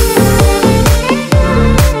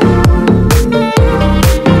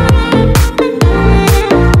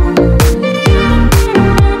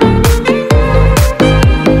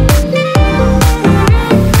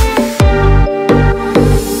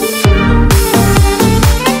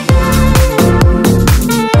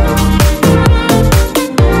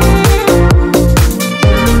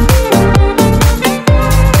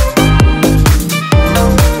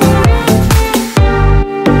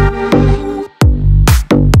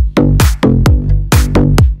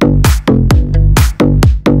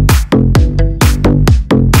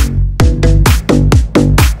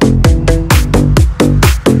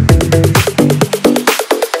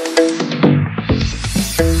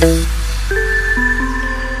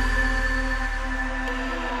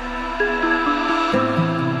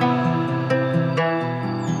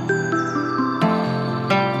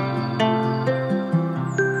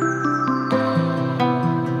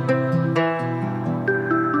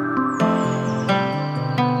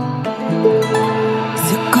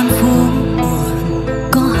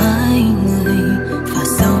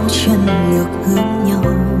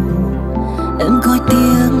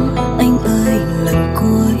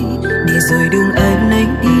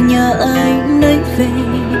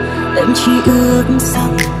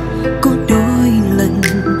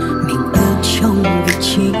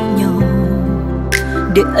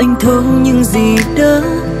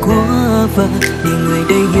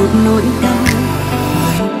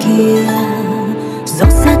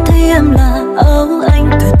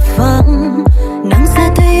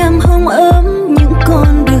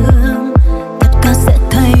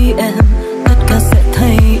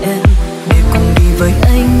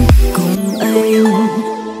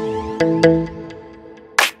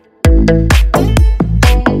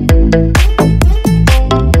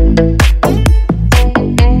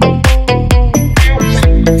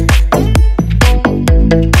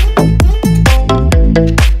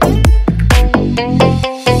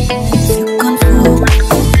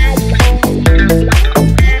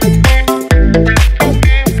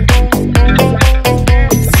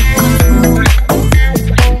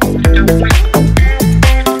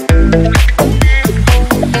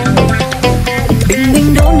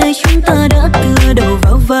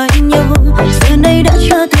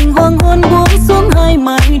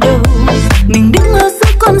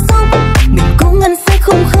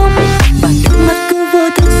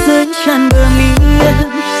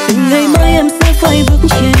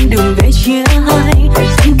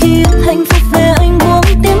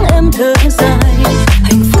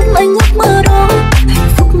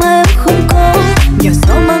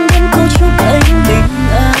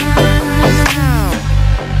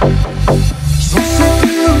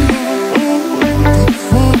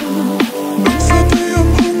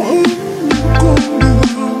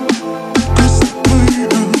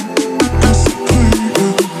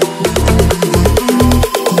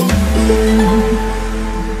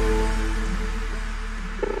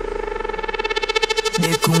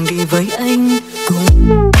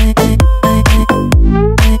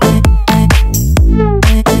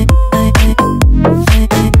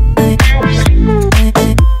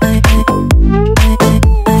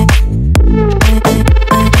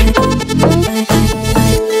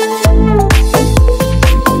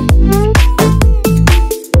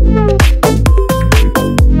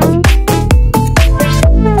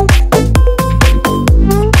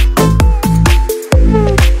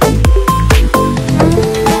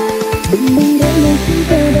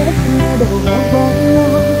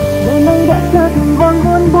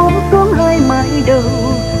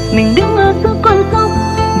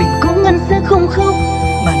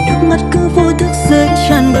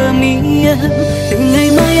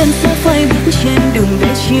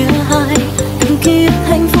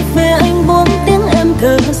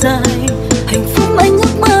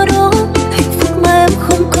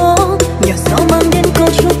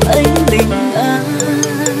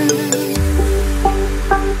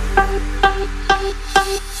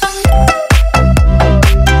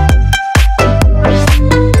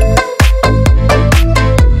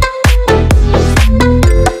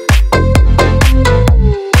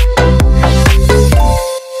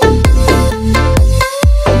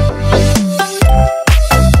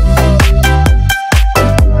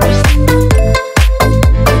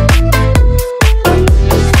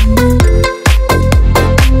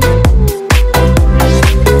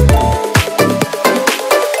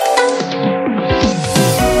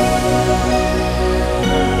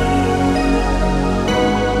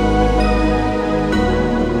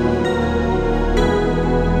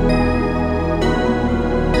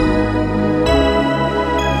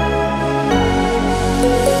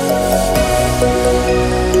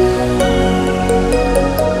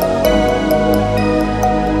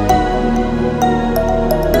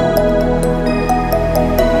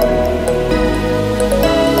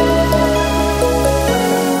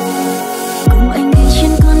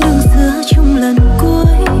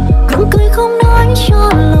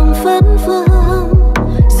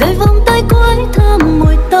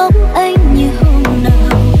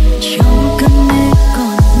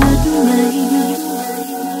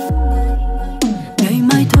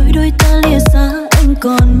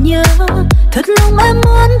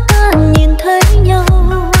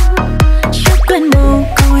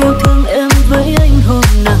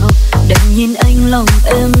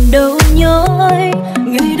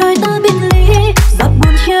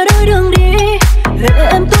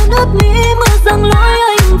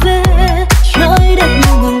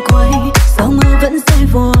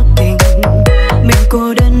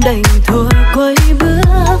 cô đơn đành thôi quay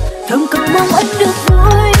bước, thầm cầu mong anh được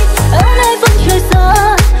vui ở nơi phương trời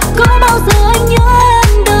xa. Có bao giờ anh nhớ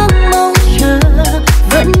em đang mong chờ,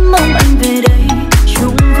 vẫn mong anh về đây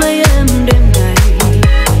chung với em đêm này.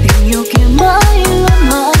 Tình yêu kia mãi luôn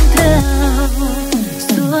mang theo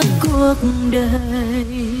suốt cuộc đời.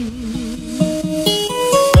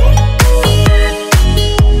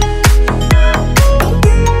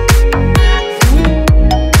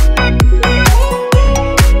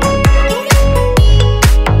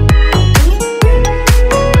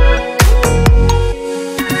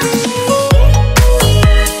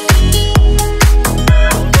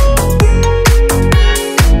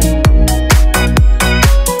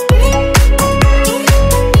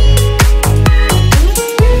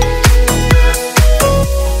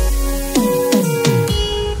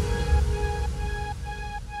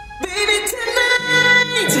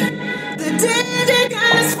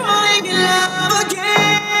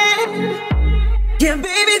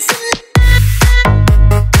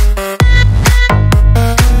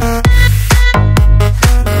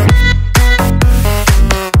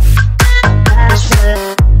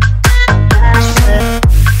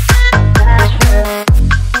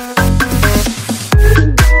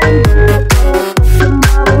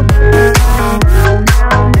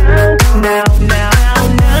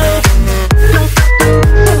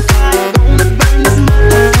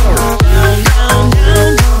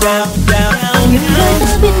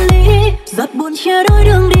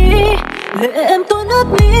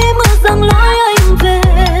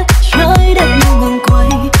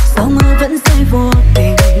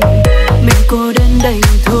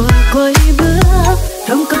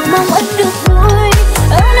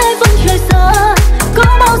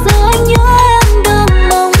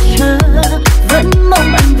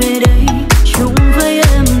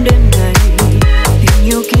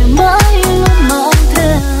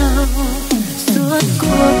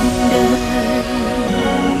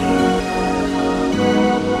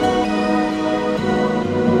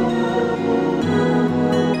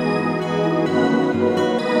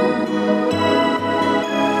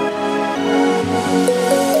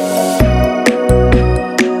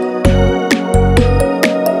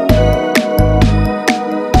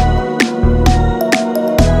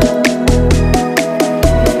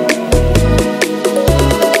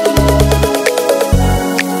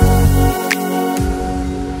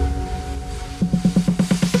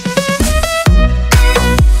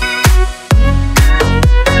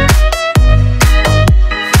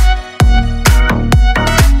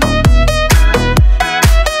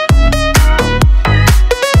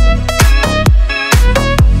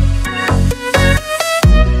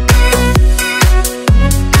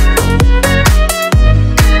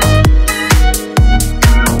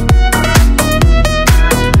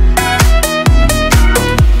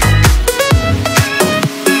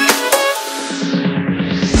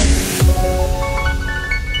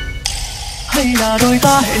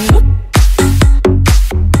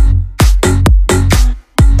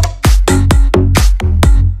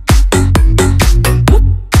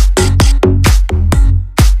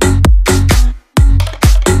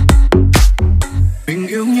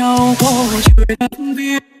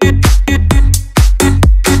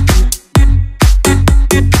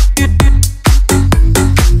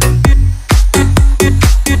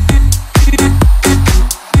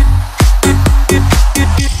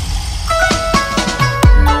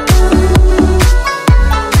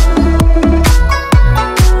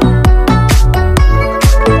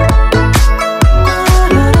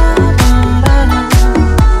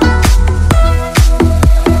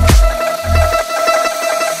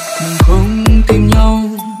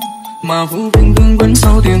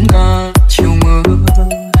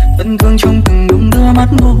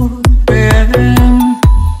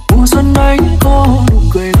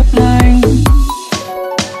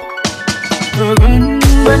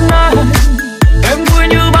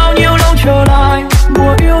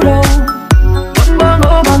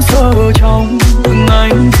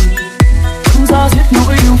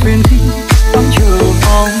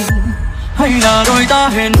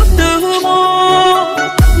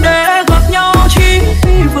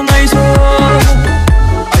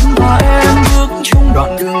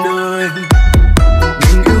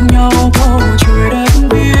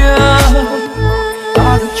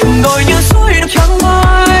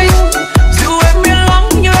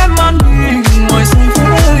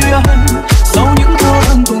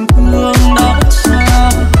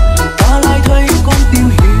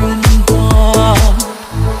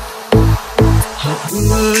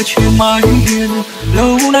 mãi hiền.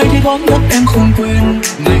 Lâu nay thì thoáng nhắc em không quên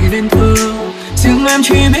ngày đêm thơ, riêng em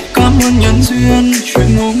chỉ biết cảm ơn nhân duyên.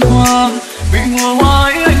 Chuyện hôm qua vì mùa hoa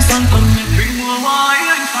ấy anh sang thầm nhận, vì mùa hoa ấy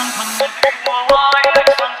anh sang thầm nhận, vì mùa hoa ấy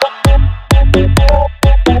anh sang thầm nhận.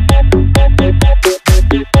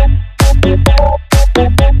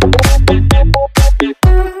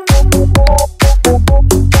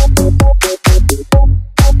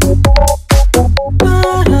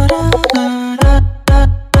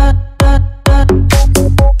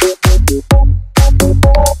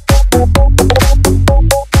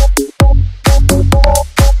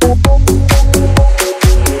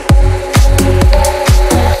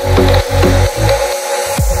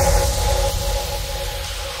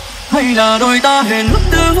 Hay là đôi ta hẹn ước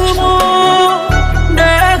từ mơ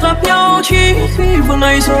để gặp nhau chỉ khi vừa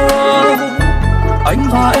ngày giờ anh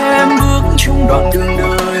và em bước chung đoạn đường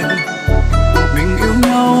đời, mình yêu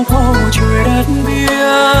nhau có trời đất biết.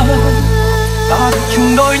 Ta được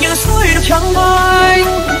chung đôi như suối được trắng vai,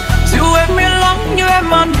 dịu em yên lắng như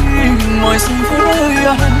em an bình ngoài sông với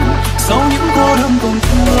anh. Sau những cô đơn tổn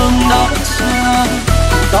thương đã xa,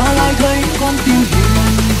 ta lại thấy con tim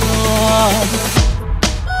hiền hòa.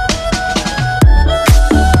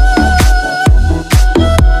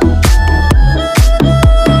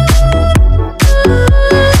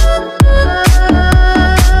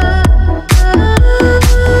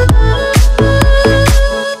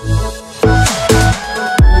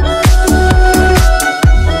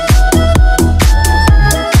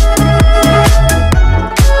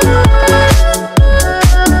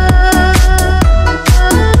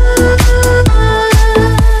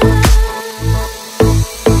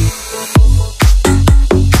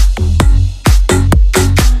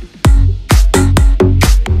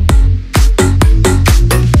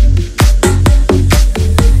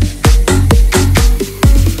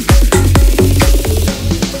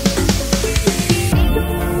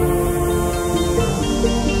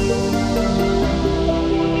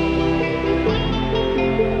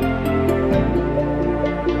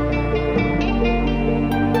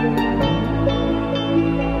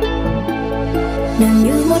 Nàng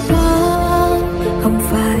như một hoa không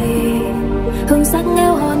phải hương sắc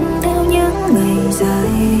nghèo hon theo những ngày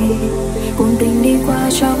dài, cùng tình đi qua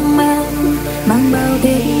trong em mang bao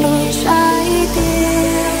tiếng đôi trái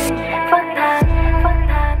tim vẫn than, vẫn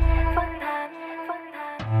than, vẫn than, vẫn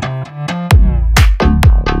than.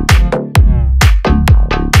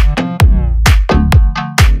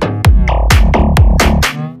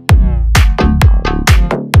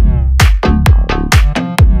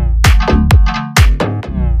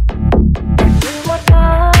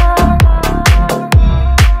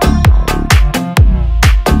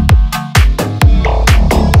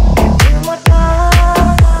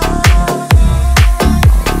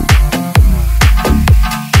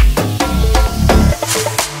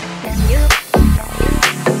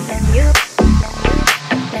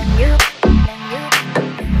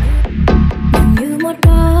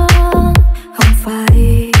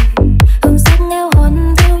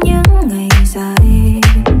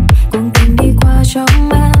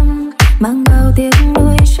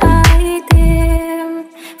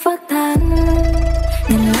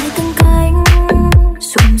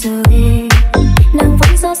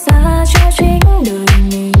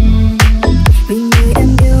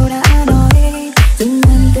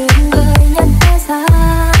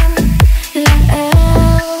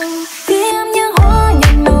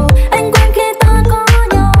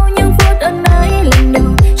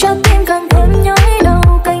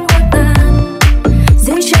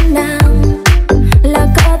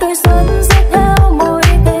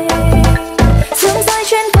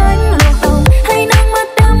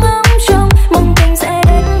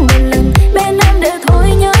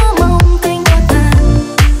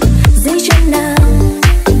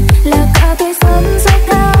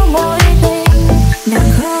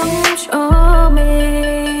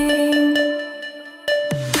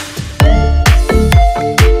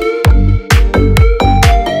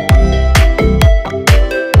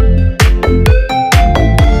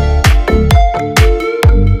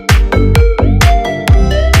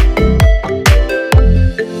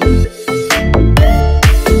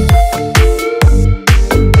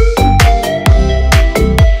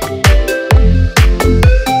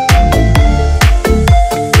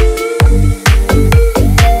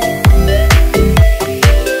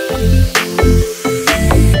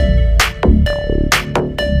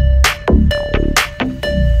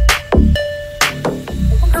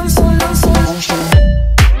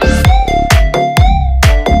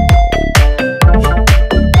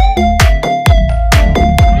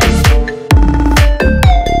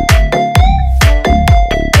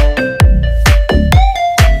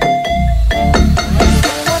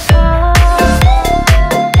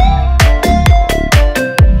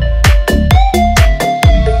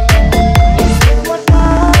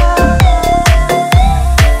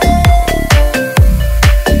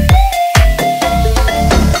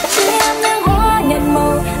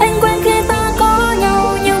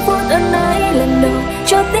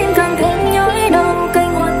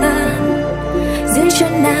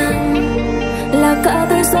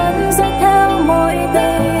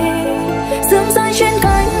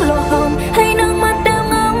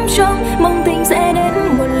 rằng tình sẽ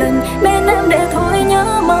đến một lần bên em để thôi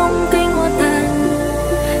nhớ mong kinh hoa tàn.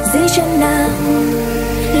 Dưới chân nàng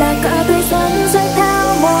là cả tuổi xuân rơi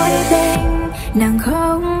theo mối tình, nàng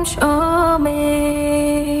không cho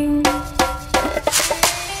mình.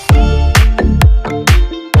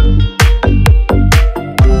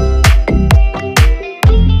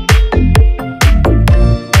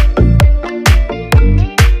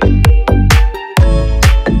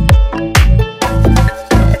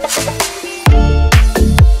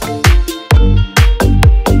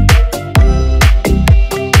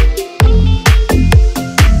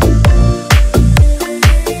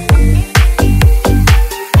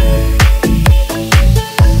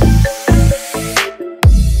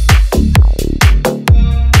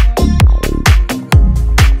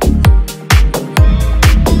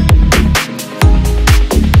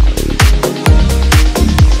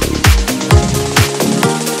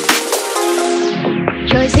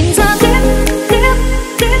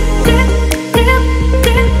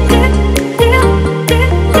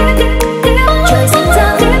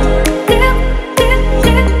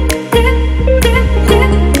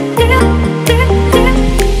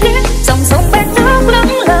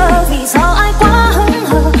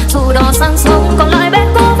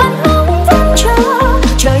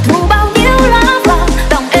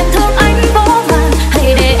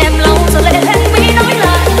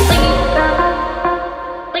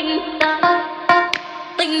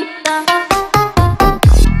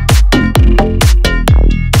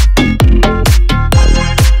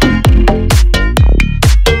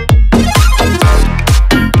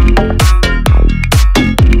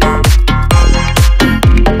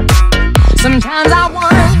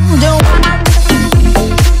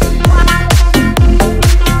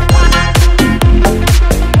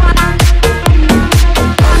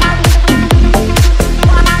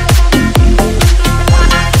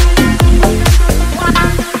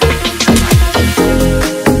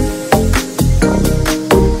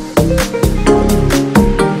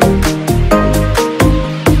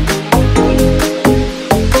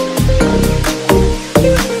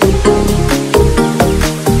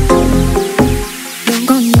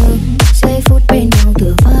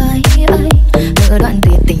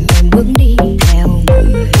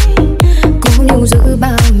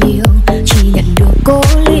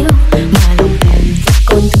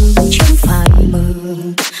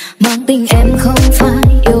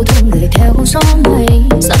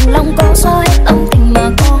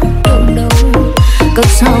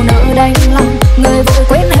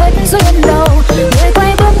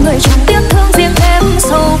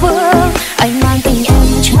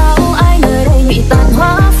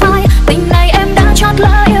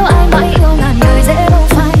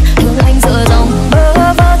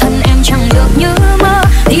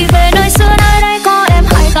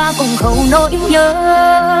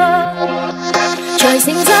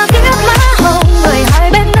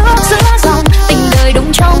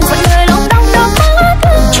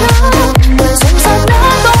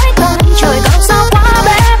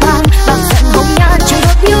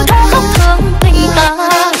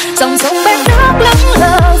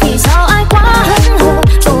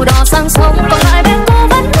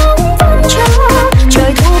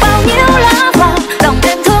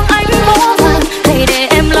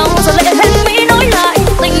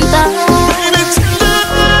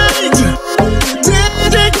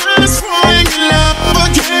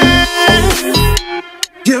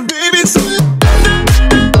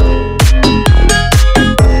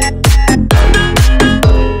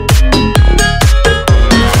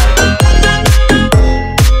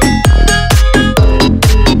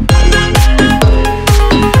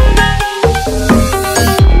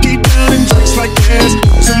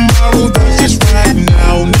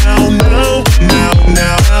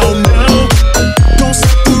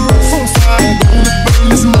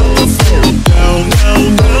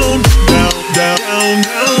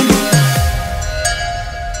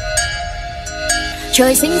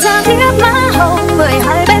 Trời sinh ra thiết lá hồng, người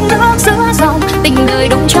hai bên nước giữa dòng, tình đời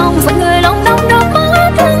đúng trong phận người lòng đong nước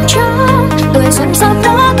mắt thương trong. Tuổi xuân sớm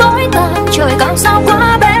đã tối tàn, trời cao sao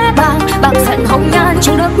quá bé bàng, bạc phận hồng nhan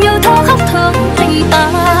chẳng được như thơ khóc thương tình ta.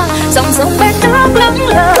 Dòng sông bên nước lững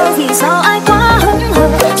lờ, vì sao ai quá hững hờ,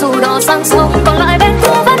 dù đò sang sông còn lại bên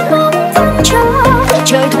cô vẫn mong vẫn chờ.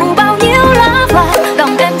 Trời thu bao nhiêu lá vàng,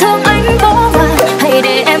 lòng em thương anh vô vàng, hãy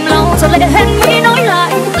để em lau rồi lệ hết mi nói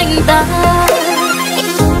lại tình ta.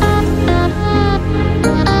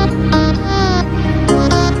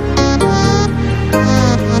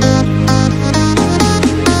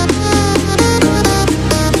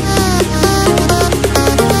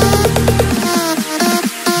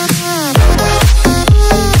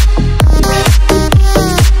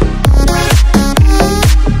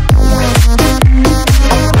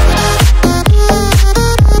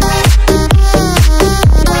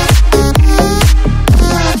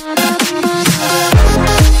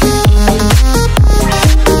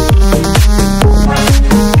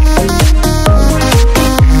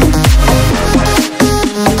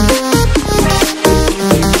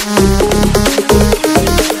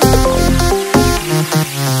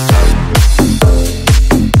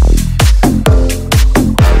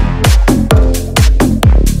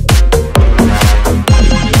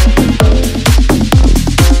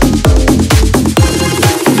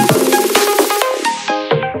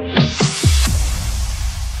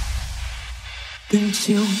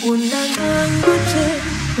 chiều buồn lang thang bước trên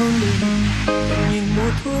con đường, nhìn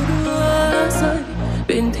mùa thu đưa rơi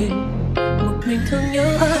bên thềm, một mình thương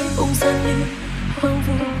nhớ ai ung sân như hoang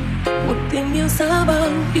vu, một tình yêu xa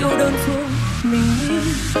băng yêu đơn phương mình đi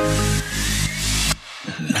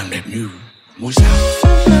nàng đẹp như ngôi sao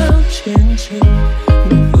sao trên trời,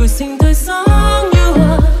 nụ cười xinh tươi sáng như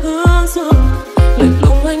hoa hương rơi, lạnh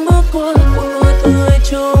lùng anh bước qua một hoa tươi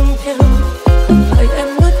trông theo, lại em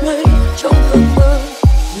ngất ngây trong cơn mơ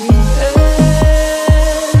nhìn em,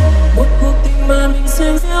 một cuộc tình mà mình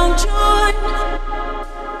xem gieo trôi.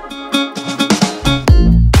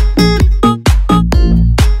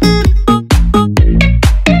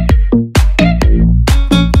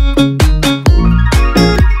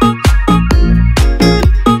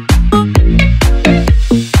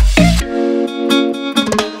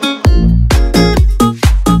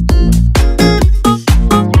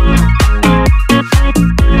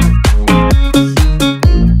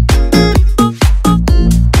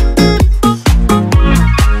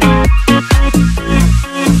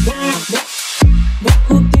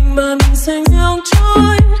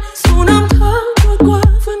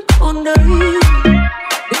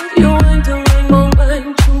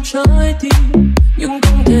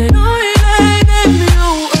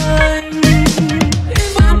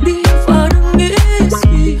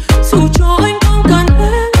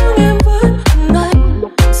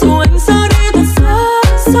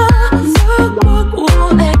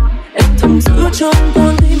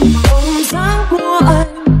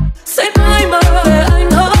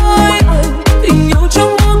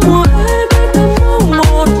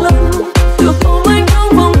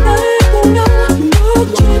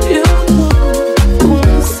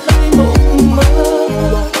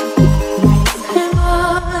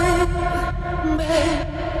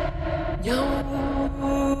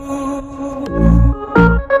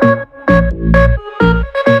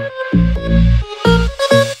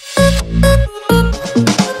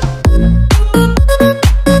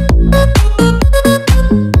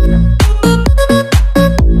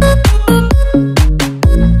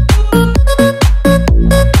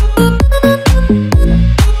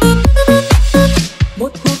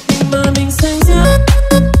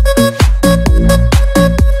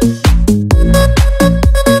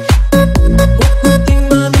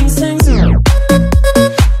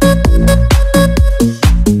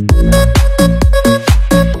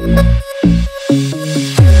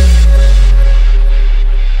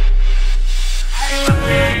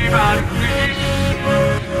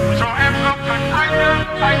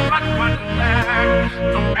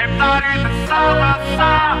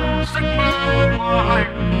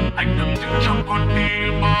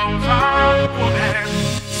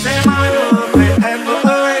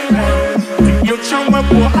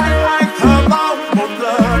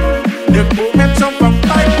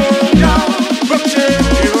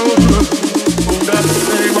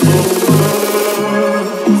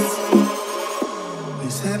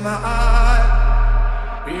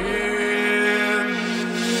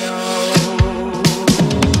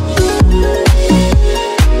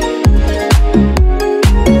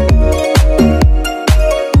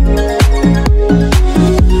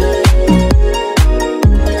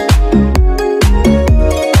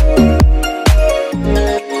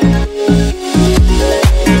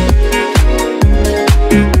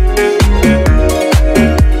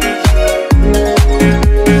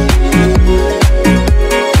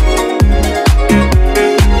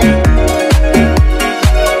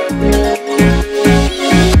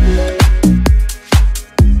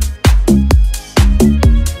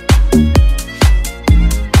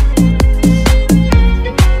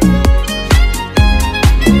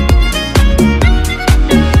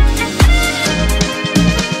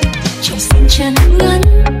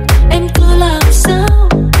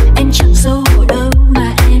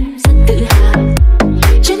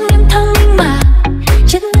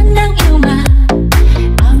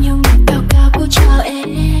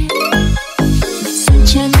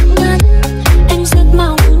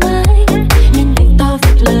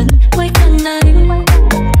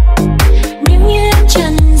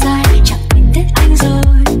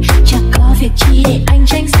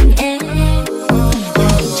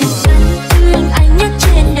 Chắc chắn thương anh nhất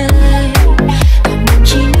trên đời, còn muốn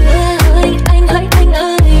chi nữa hỡi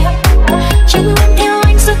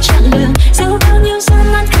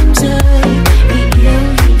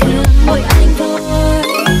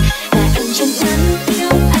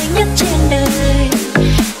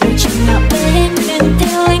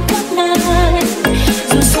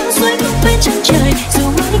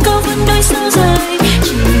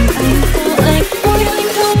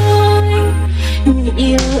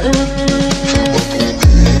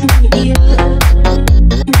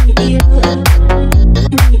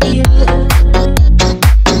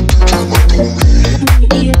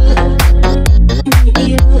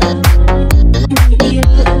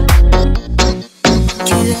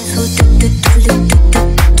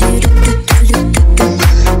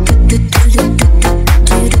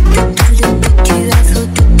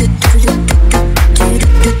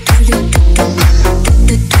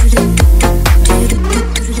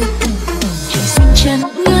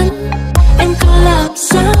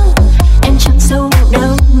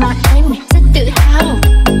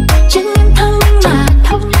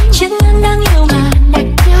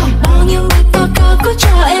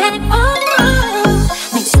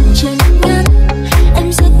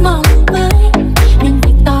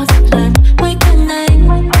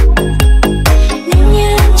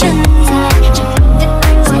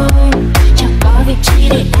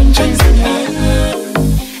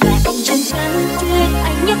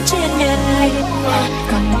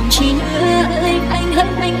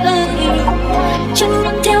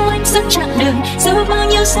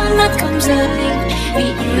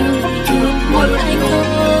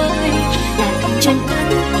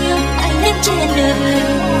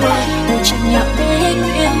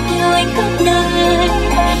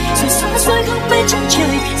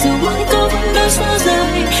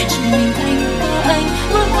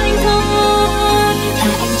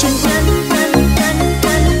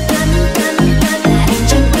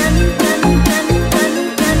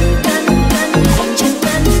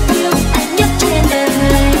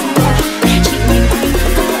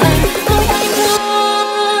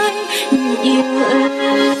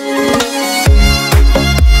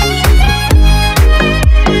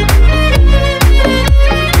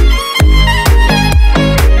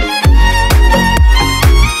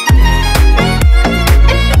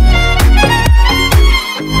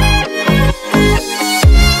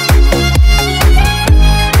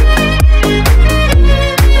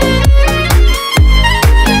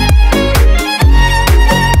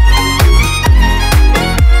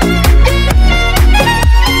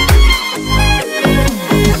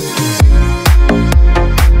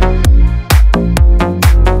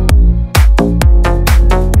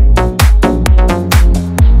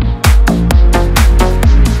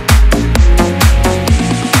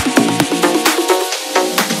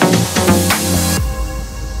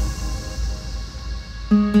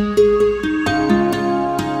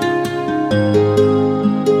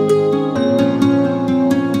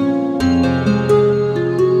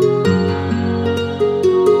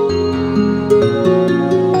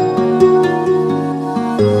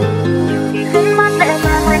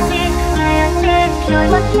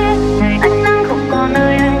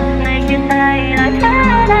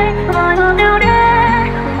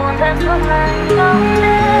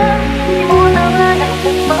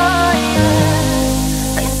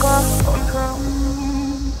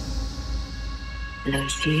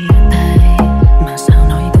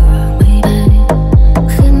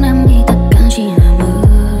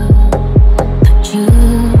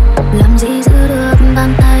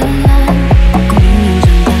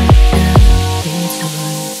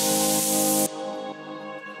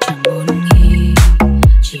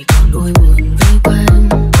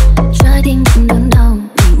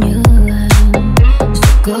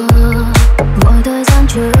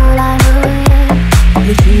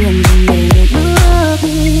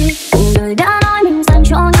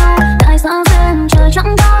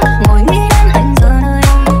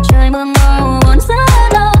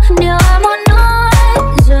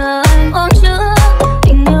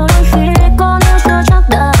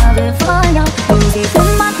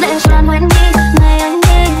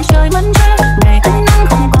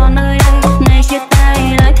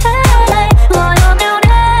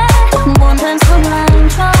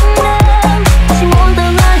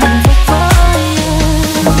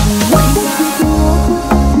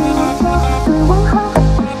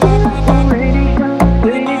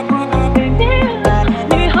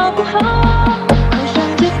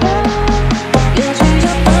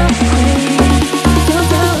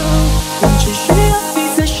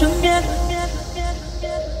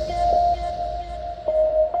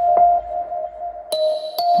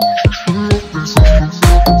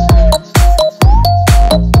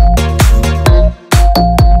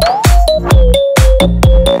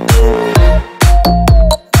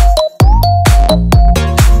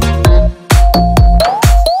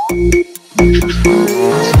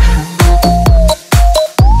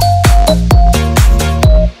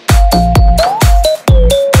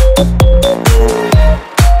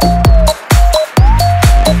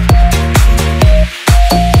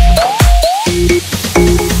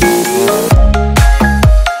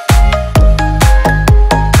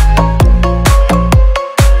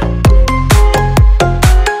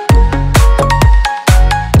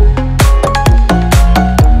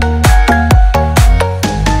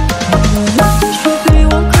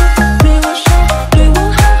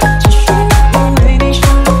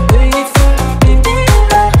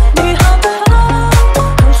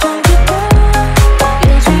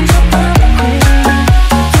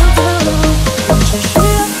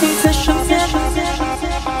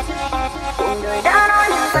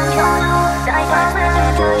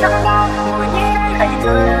chờ trong nhau ngồi như đây hãy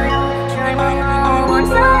chờ đợi trời mơ màng buồn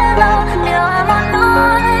sẽ lâu điều em muốn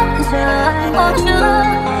nói giờ anh có chưa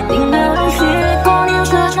tình yêu đôi khi có những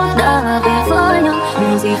chưa chắc đã về với nhau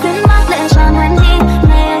điều gì khiến mắt lệ tràn anh đi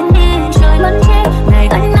ngày anh đi trời mất đi ngày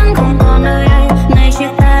ánh nắng không còn nơi đây ngày chia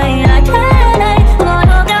tay là thế này ngồi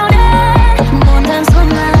đợi nhau đến một đêm xuân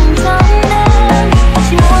ngàn trong đêm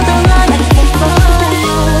chỉ muốn tương lai hạnh phúc với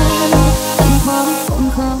em không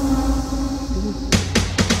không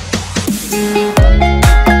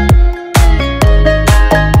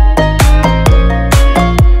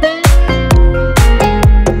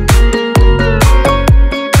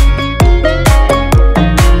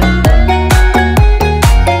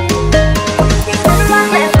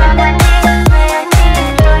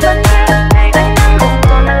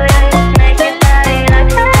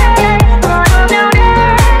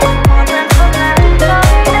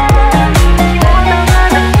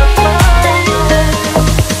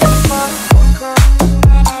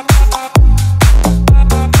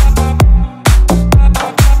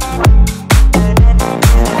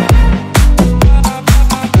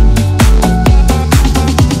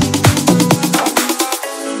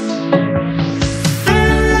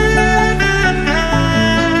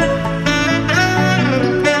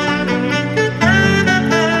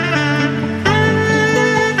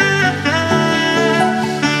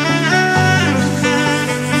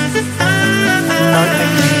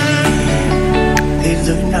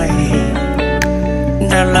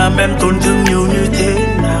em tổn thương nhiều như thế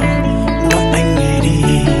nào nói anh nghe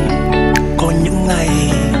đi có những ngày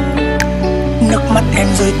nước mắt em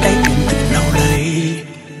rơi tay em tự lau lấy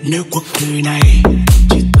nếu cuộc đời này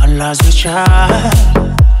chỉ toàn là dối trá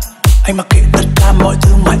anh mặc kệ tất cả mọi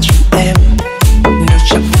thứ ngoại trừ em nếu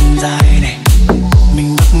chặng đường dài này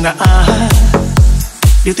mình vấp ngã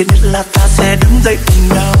điều tốt nhất là ta sẽ đứng dậy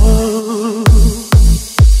cùng nhau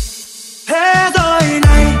thế giới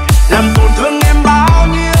này làm tổn thương em bao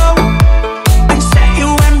nhiêu anh sẽ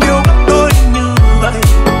yêu em nhiều gấp đôi như vậy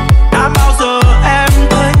đã bao giờ em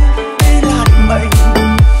thấy đây là định mệnh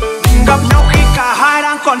mình gặp nhau khi cả hai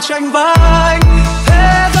đang còn tranh vinh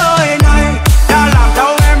thế giới này đã làm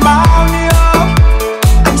đau em bao nhiêu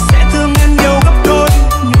anh sẽ thương em nhiều gấp đôi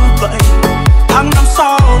như vậy tháng năm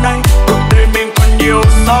sau này cuộc đời mình còn nhiều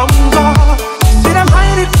sóng gió xin em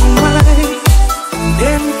hãy đi cùng anh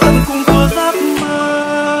đến tận cùng của giấc mơ.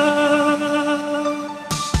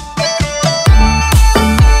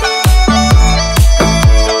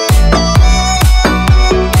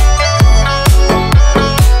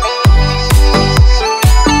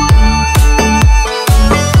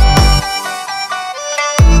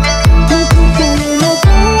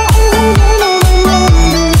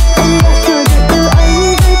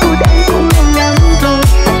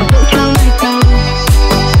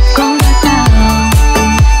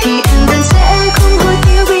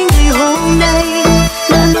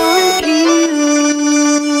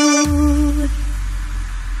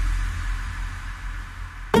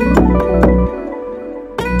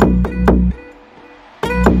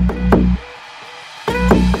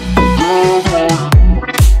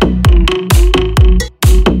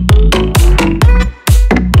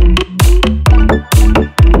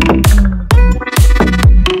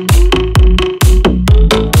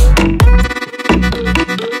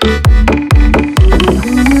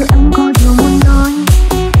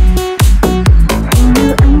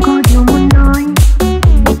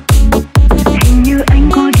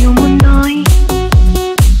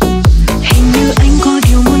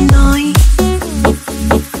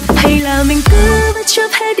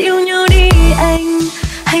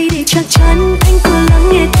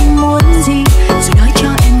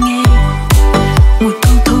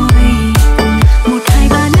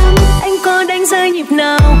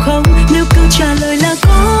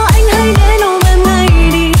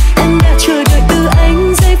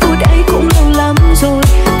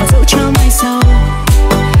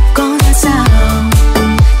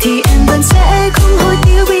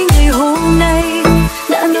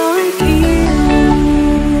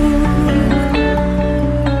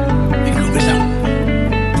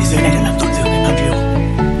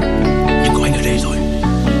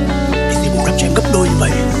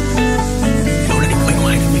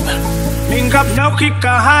 Gặp nhau khi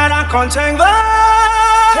cả hai đang còn tranh vinh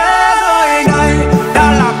thế giới này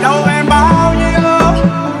đã làm đau em bao nhiêu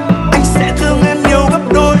anh sẽ thương em nhiều gấp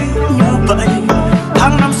đôi như vậy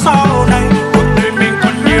tháng năm sau này cuộc đời mình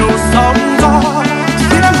còn nhiều sóng gió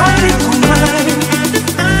xin em hãy đi cùng anh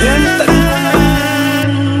đến tận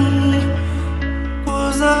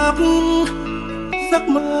của giấc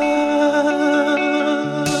mơ.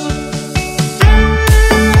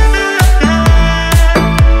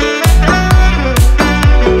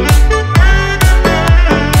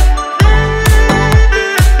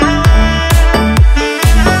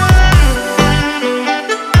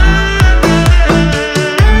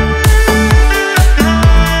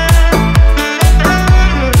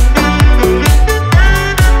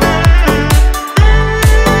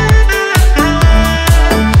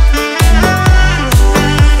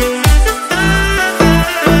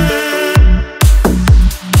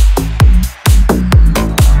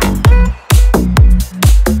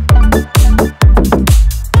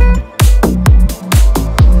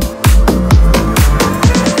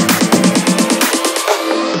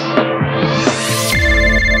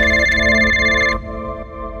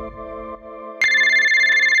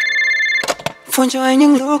 phone cho anh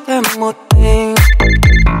những lúc em một mình.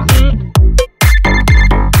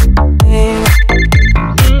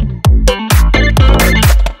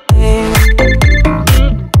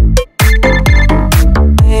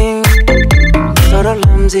 Sau đó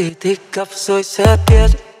làm gì thì gặp rồi sẽ biết.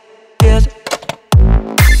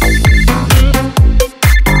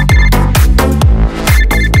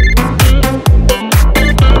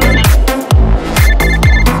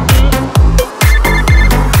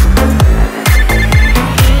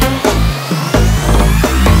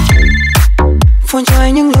 Phone cho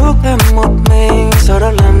anh những lúc em một mình. Sau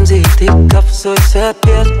đó làm gì thì gặp rồi sẽ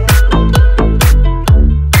biết.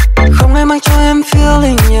 Không ai mang cho em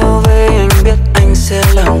feeling nhiều về anh biết anh sẽ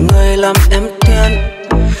là người làm em điên.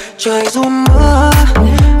 Trời dù mưa,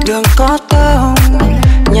 đường có đông,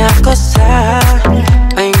 nhà có xa,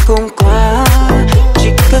 anh cũng qua. Chỉ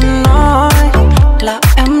cần nói là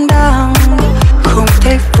em đang không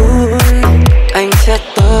thấy vui, anh sẽ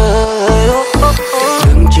tới.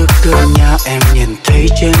 Đứng trước cửa nhà em nhìn thấy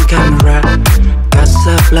trên camera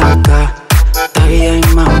Casablanca, tay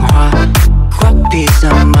anh mang hoa, khoác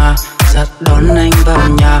pyjama dắt đón anh vào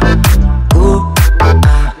nhà.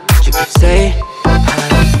 Chỉ kịp say hi.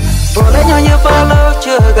 Vô lấy nhau như bao lâu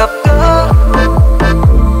chưa gặp gỡ,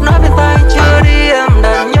 nói bên tai chưa đi em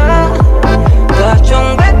đã nhớ. Và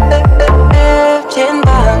trong bếp trên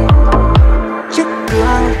bàn chiếc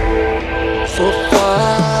gương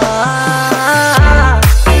sofa.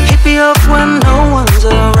 Hit me up when no one's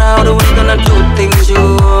around. Are we gonna do things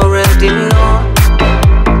you already know?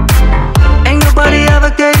 Ain't nobody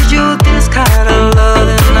ever gave you this kind of love,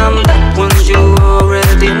 and I'm that one you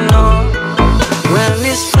already know. When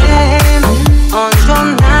it's rain on your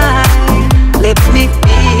night,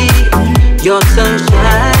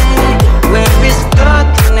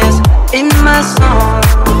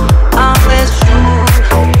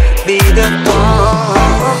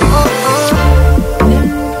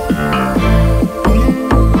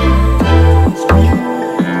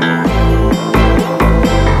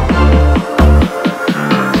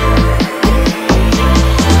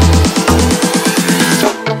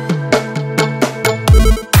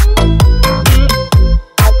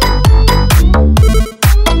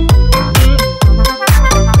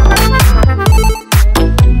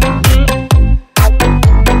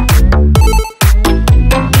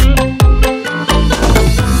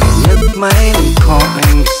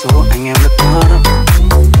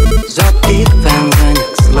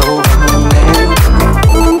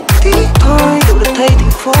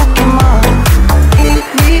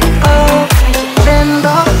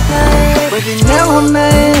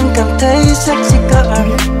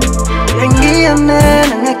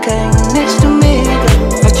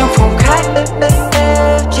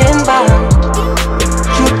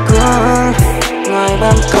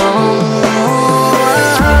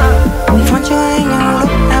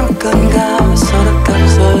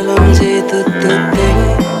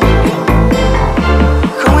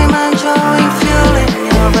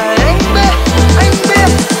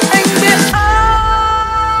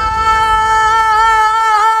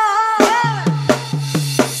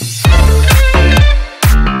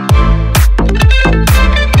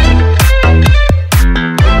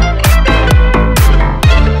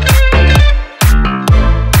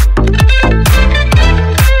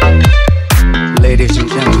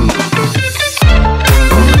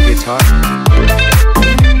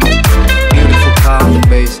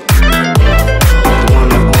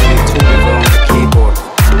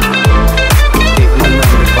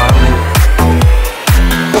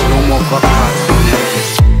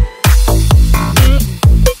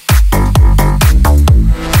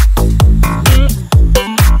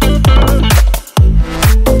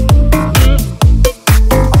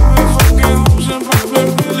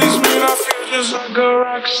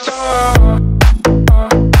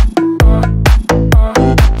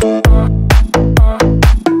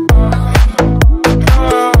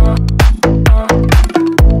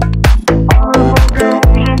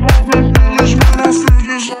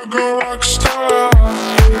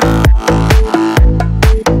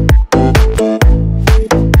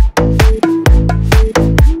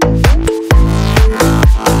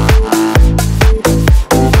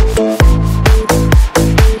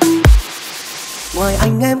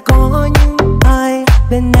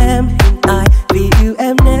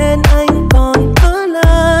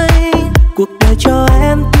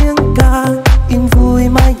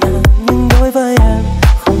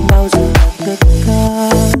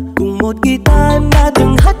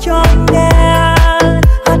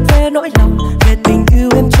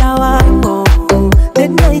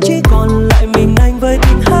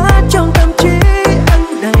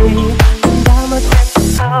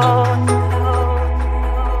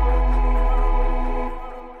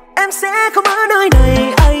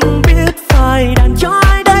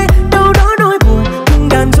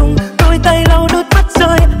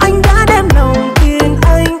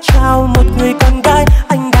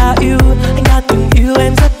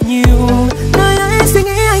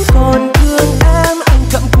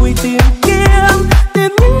 tìm kiếm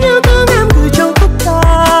những yêu thương em gửi trong khúc ca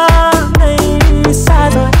này. Xa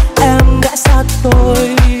rồi em đã xa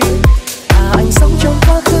tôi, anh sống trong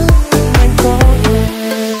quá khứ anh có em.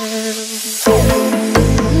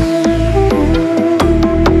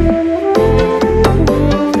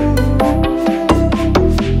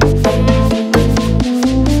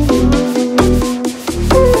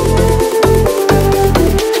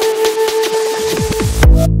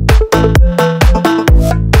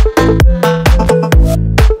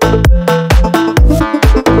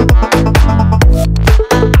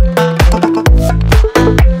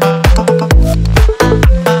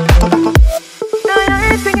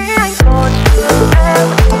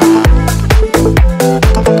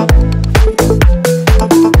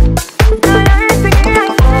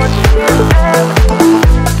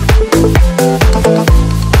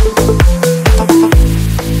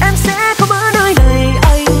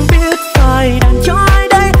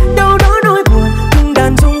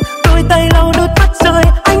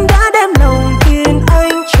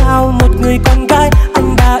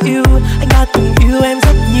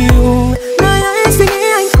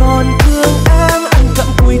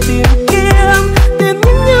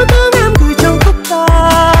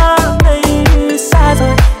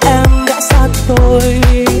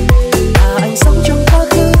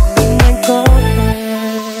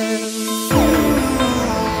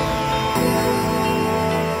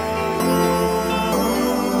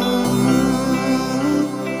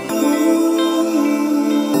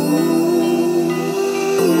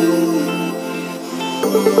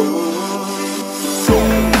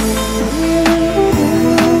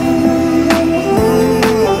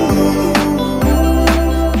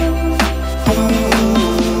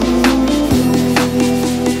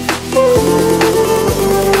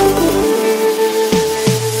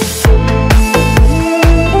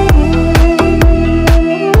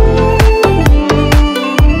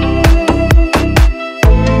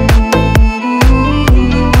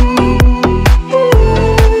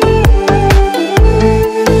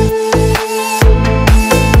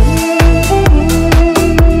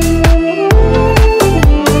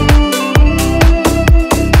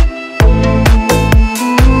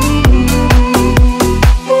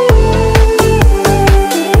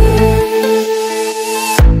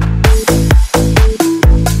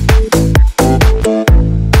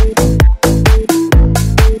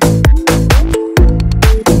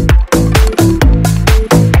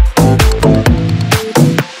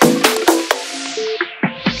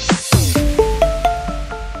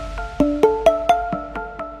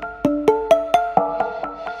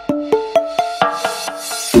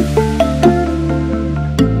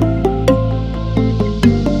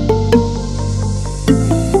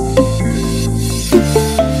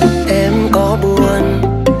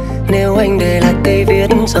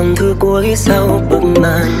 dòng thư cuối sau bức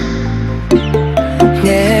màn.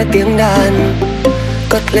 Nghe tiếng đàn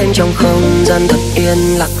cất lên trong không gian thật yên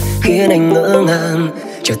lặng, khiến anh ngỡ ngàng.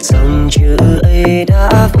 Chợt dòng chữ ấy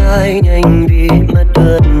đã phai nhanh vì mất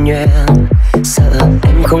đơn nhòe. Sợ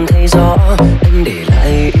em không thấy rõ, anh để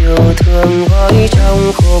lại yêu thương gói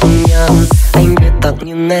trong khúc nhạc. Anh biết tặng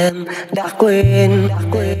nhưng em đã quên.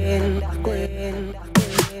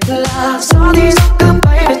 Là gió thì gió cứ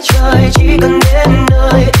bay về trời, chỉ cần đến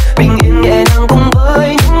nơi bình yên nhẹ nhàng cùng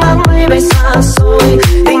với những áng mây bay xa xôi.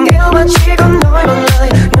 Tình yêu mà chỉ còn nói bằng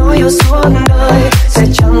lời, nói yêu suốt đời sẽ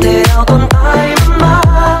chẳng thể nào tồn tại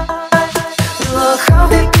mãi. Vừa khao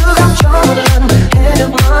thì cứ khóc cho một lần, hết nước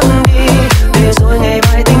mắt đi, để rồi ngày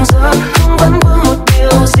mai tình giấc không vẫn vương một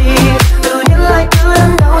điều gì. Tự nhiên lại cứ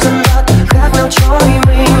đớn đau dần dặt, khác nào trói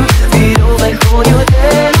mình, vì đâu phải khổ như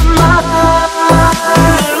thế mà.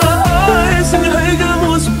 Xin hãy gỡ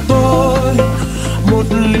mua giúp tôi một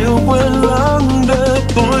liều quên lãng để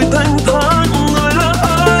tôi thanh thản. Người là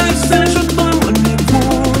ai sẽ cho tôi một niềm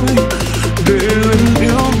vui, để lần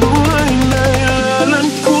yêu đuối này là lần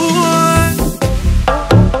cuối.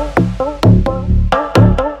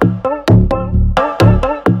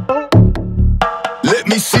 Let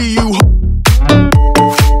me see you.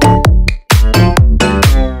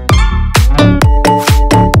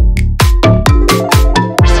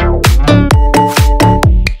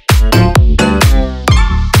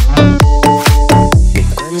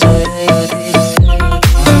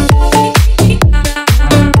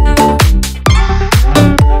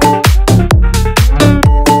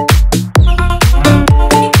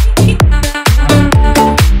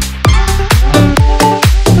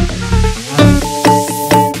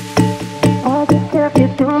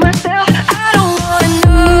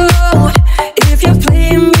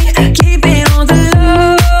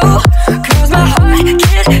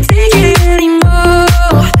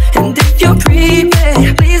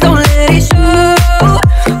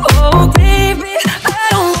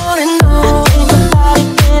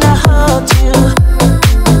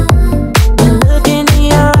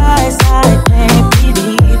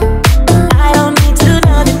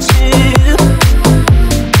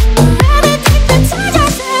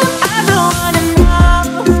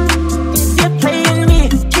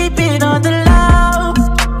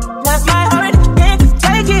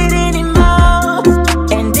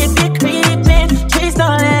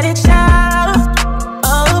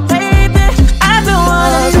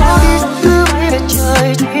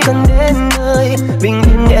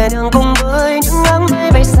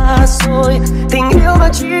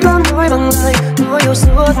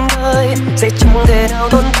 đời sẽ chẳng thể nào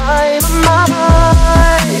tồn tại mãi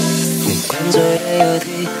mãi. Mình quen rồi đây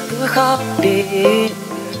thì cứ khóc đi,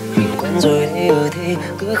 mình quen rồi đây thì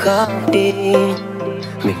cứ khóc đi,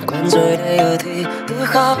 mình quen rồi đây thì cứ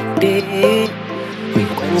khóc đi, mình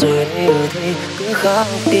quen rồi đây thì cứ khóc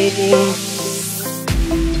đi.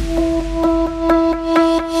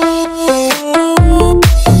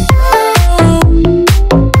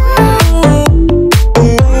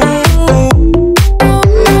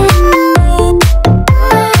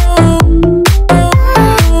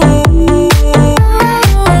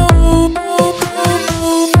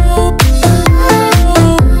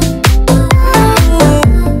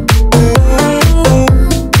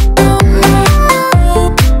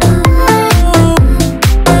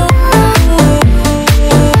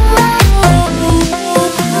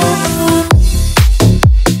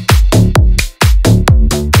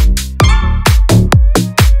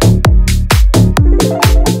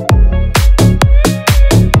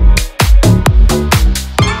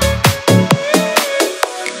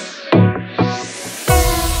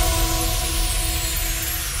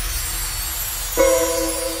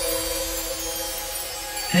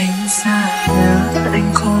 Anh xa nhớ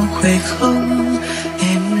anh có khỏe không?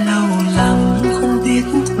 Em lâu lắm không biết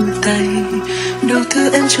thư tay, đâu thứ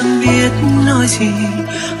em chẳng biết nói gì,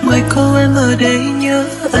 ngoài câu em ở đây nhớ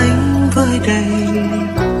anh với đầy.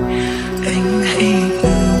 Anh hãy cứ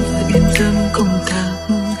yên tâm công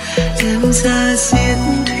tác, em ra diết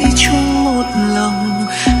thủy chung một lòng,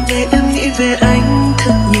 để em nghĩ về anh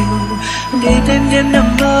thật nhiều, để đêm đêm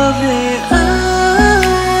nằm mơ về anh.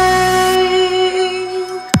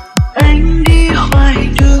 Anh đi hoài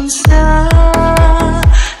đường xa,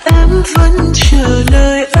 em vẫn chờ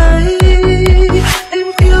lời ấy. Em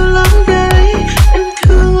yêu lắm đấy, em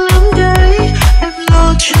thương lắm đấy, em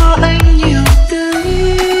lo cho anh nhiều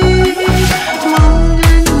đấy. Mong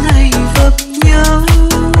đến ngày gặp nhau,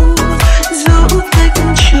 dẫu cách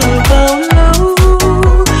chờ bao lâu.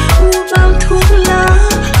 Mua bao thuốc lá,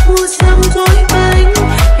 mua răm gói bánh,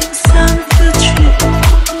 anh sang từ chuyện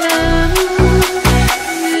em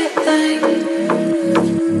nghe anh.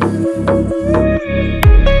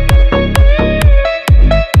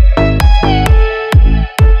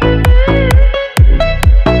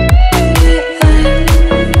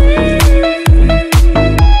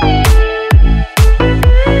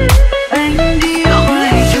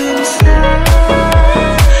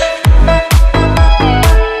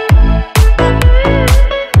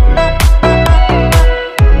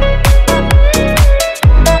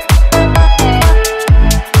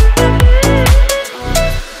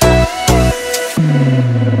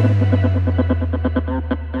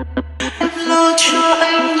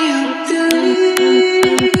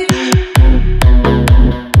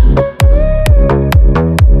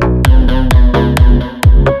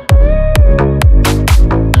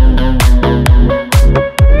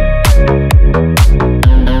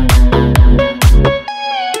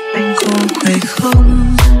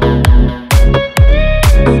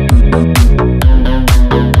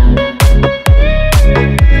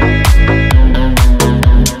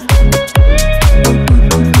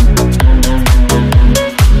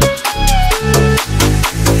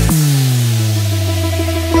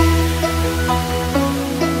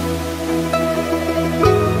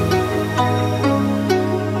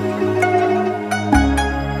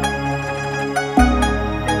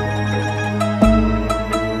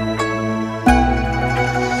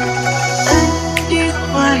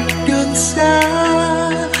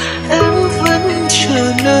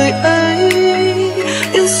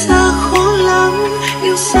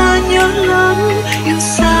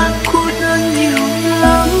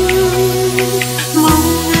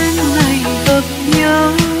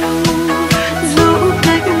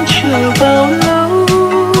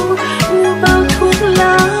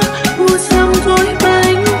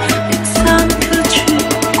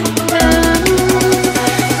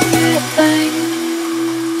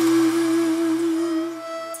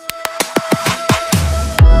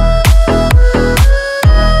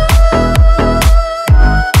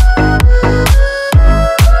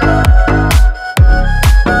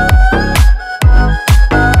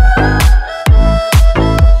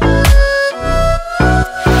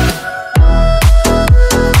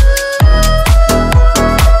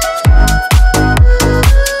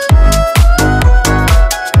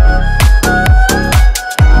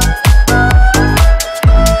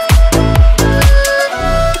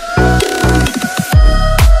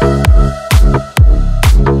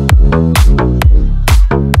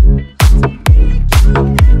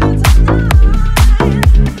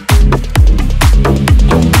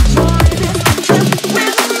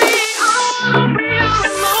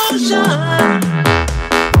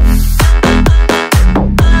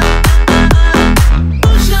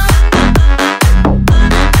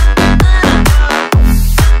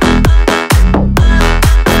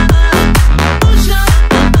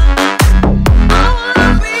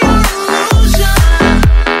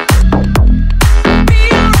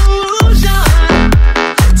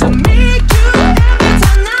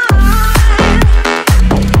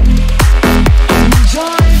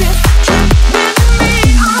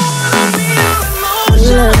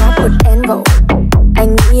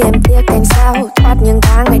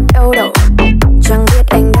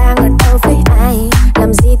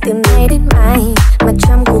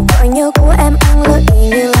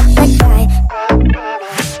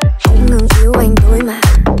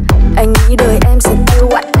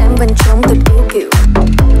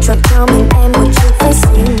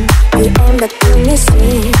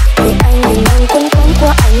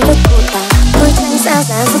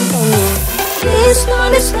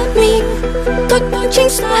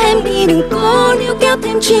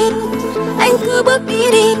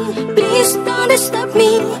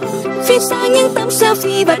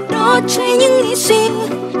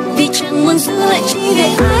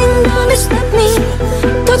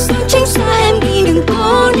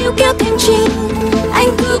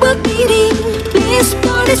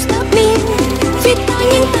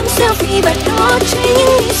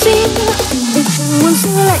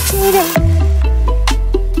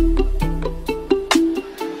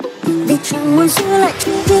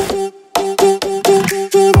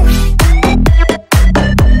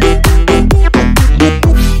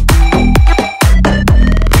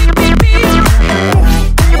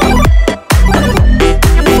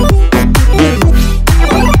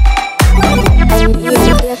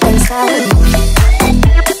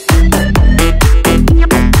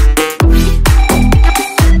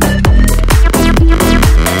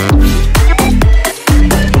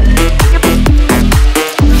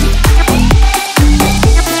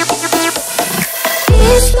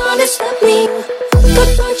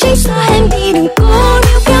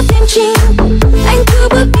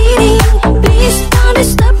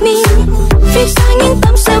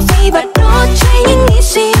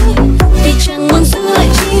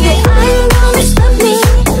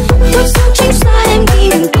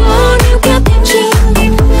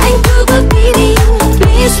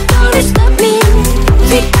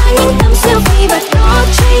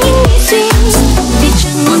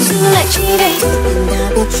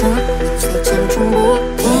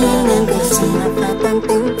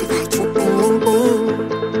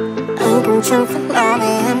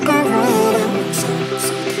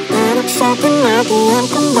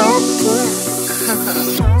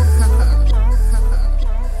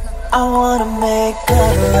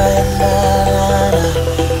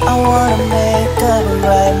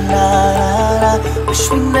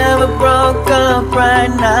 right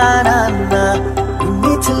now. We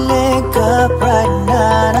need to link up right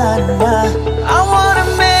now.